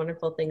there's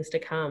wonderful things to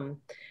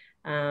come.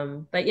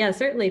 But yeah,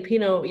 certainly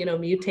Pinot,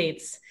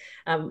 mutates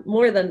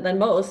more than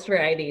most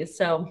varieties.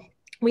 So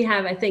we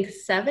have, I think,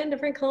 7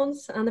 different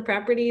clones on the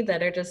property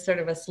that are just sort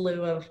of a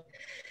slew of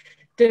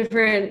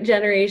different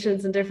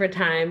generations and different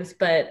times.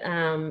 But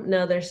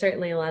no, there's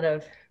certainly a lot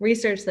of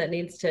research that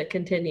needs to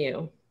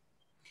continue.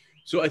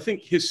 So I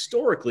think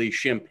historically,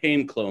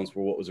 Champagne clones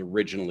were what was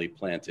originally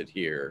planted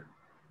here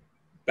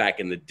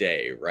back in the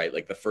day, right?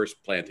 Like the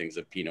first plantings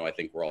of Pinot, I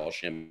think, were all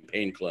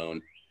Champagne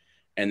clone.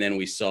 And then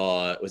we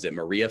saw, was it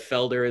Maria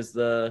Felder is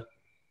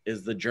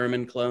the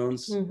German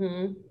clones?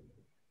 Mm-hmm.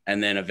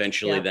 And then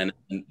eventually then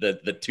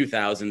the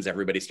 2000s,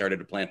 everybody started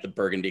to plant the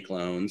Burgundy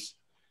clones.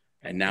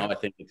 And now I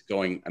think it's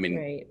going, I mean,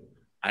 right.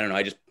 I don't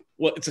know.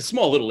 Well, it's a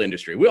small little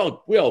industry. We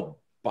all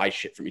buy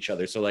shit from each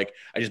other. So like,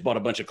 I just bought a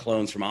bunch of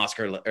clones from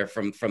Oskar or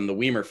from the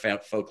Wiemer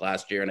folk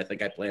last year. And I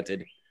think I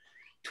planted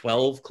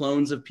 12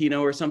 clones of Pinot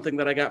or something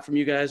that I got from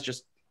you guys.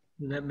 Just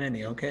that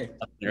many. Okay.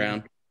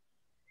 Around.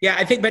 Yeah,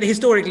 I think, but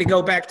historically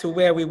go back to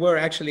where we were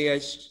actually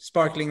a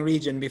sparkling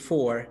region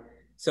before.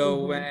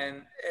 So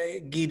when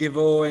Guy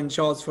Devaux and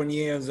Charles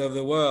Fourniers of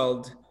the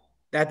world,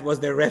 that was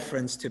their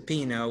reference to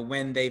Pinot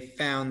when they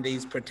found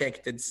these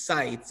protected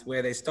sites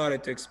where they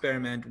started to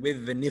experiment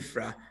with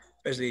vinifera,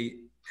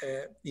 especially,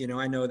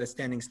 I know the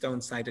Standing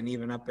Stone site and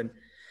even up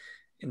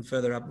in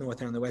further up north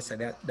and on the west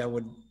side,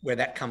 where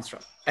that comes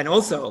from. And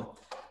also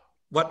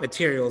what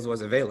materials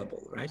was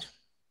available, right?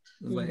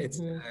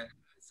 It's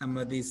some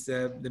of these,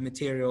 the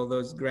material,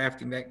 those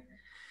grafting,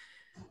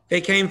 they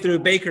came through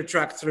Baker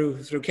truck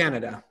through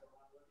Canada.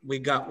 We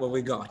got what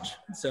we got.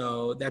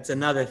 So that's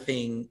another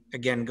thing,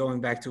 again, going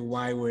back to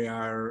why we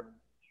are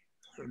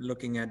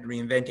looking at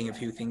reinventing a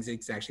few things.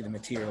 It's actually the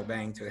material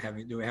bank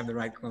do we have the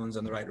right clones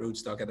on the right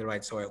rootstock at the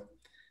right soil?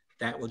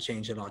 That will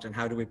change a lot. And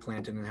how do we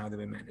plant it and how do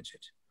we manage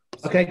it?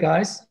 So, okay,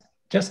 guys,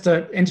 just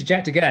to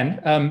interject again,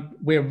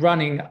 we're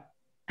running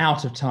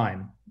out of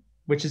time,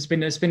 which it's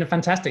been a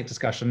fantastic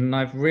discussion. And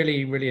I've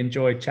really, really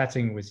enjoyed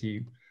chatting with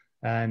you.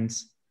 And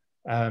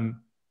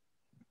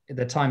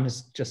the time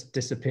has just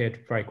disappeared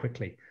very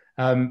quickly.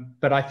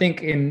 But I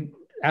think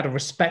out of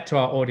respect to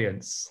our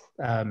audience,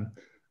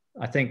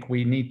 I think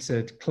we need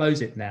to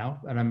close it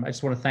now. And I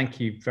just want to thank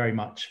you very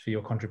much for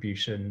your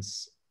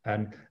contributions.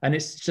 And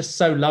it's just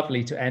so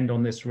lovely to end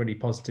on this really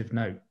positive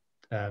note,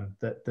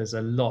 that there's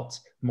a lot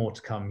more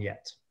to come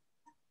yet.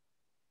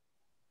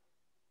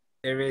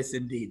 There is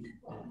indeed.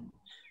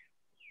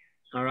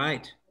 All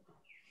right.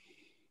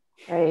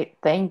 Great,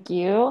 thank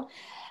you.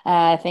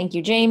 Thank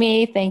you,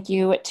 Jamie. Thank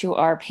you to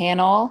our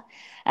panel.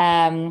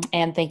 And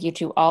thank you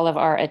to all of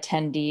our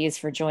attendees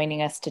for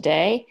joining us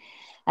today.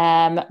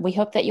 We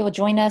hope that you'll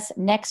join us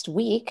next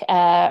week,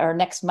 or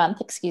next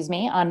month, excuse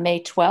me, on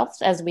May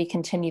 12th, as we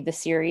continue the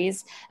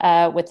series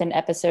with an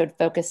episode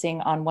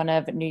focusing on one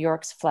of New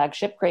York's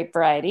flagship grape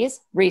varieties,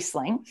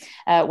 Riesling,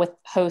 with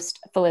host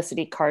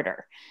Felicity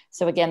Carter.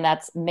 So again,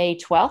 that's May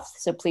 12th,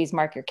 so please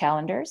mark your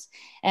calendars.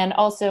 And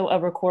also a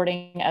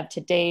recording of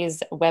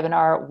today's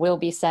webinar will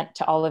be sent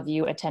to all of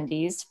you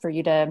attendees for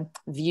you to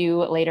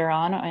view later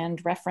on and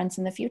reference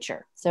in the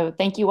future. So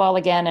thank you all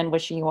again, and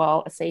wishing you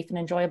all a safe and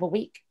enjoyable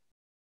week.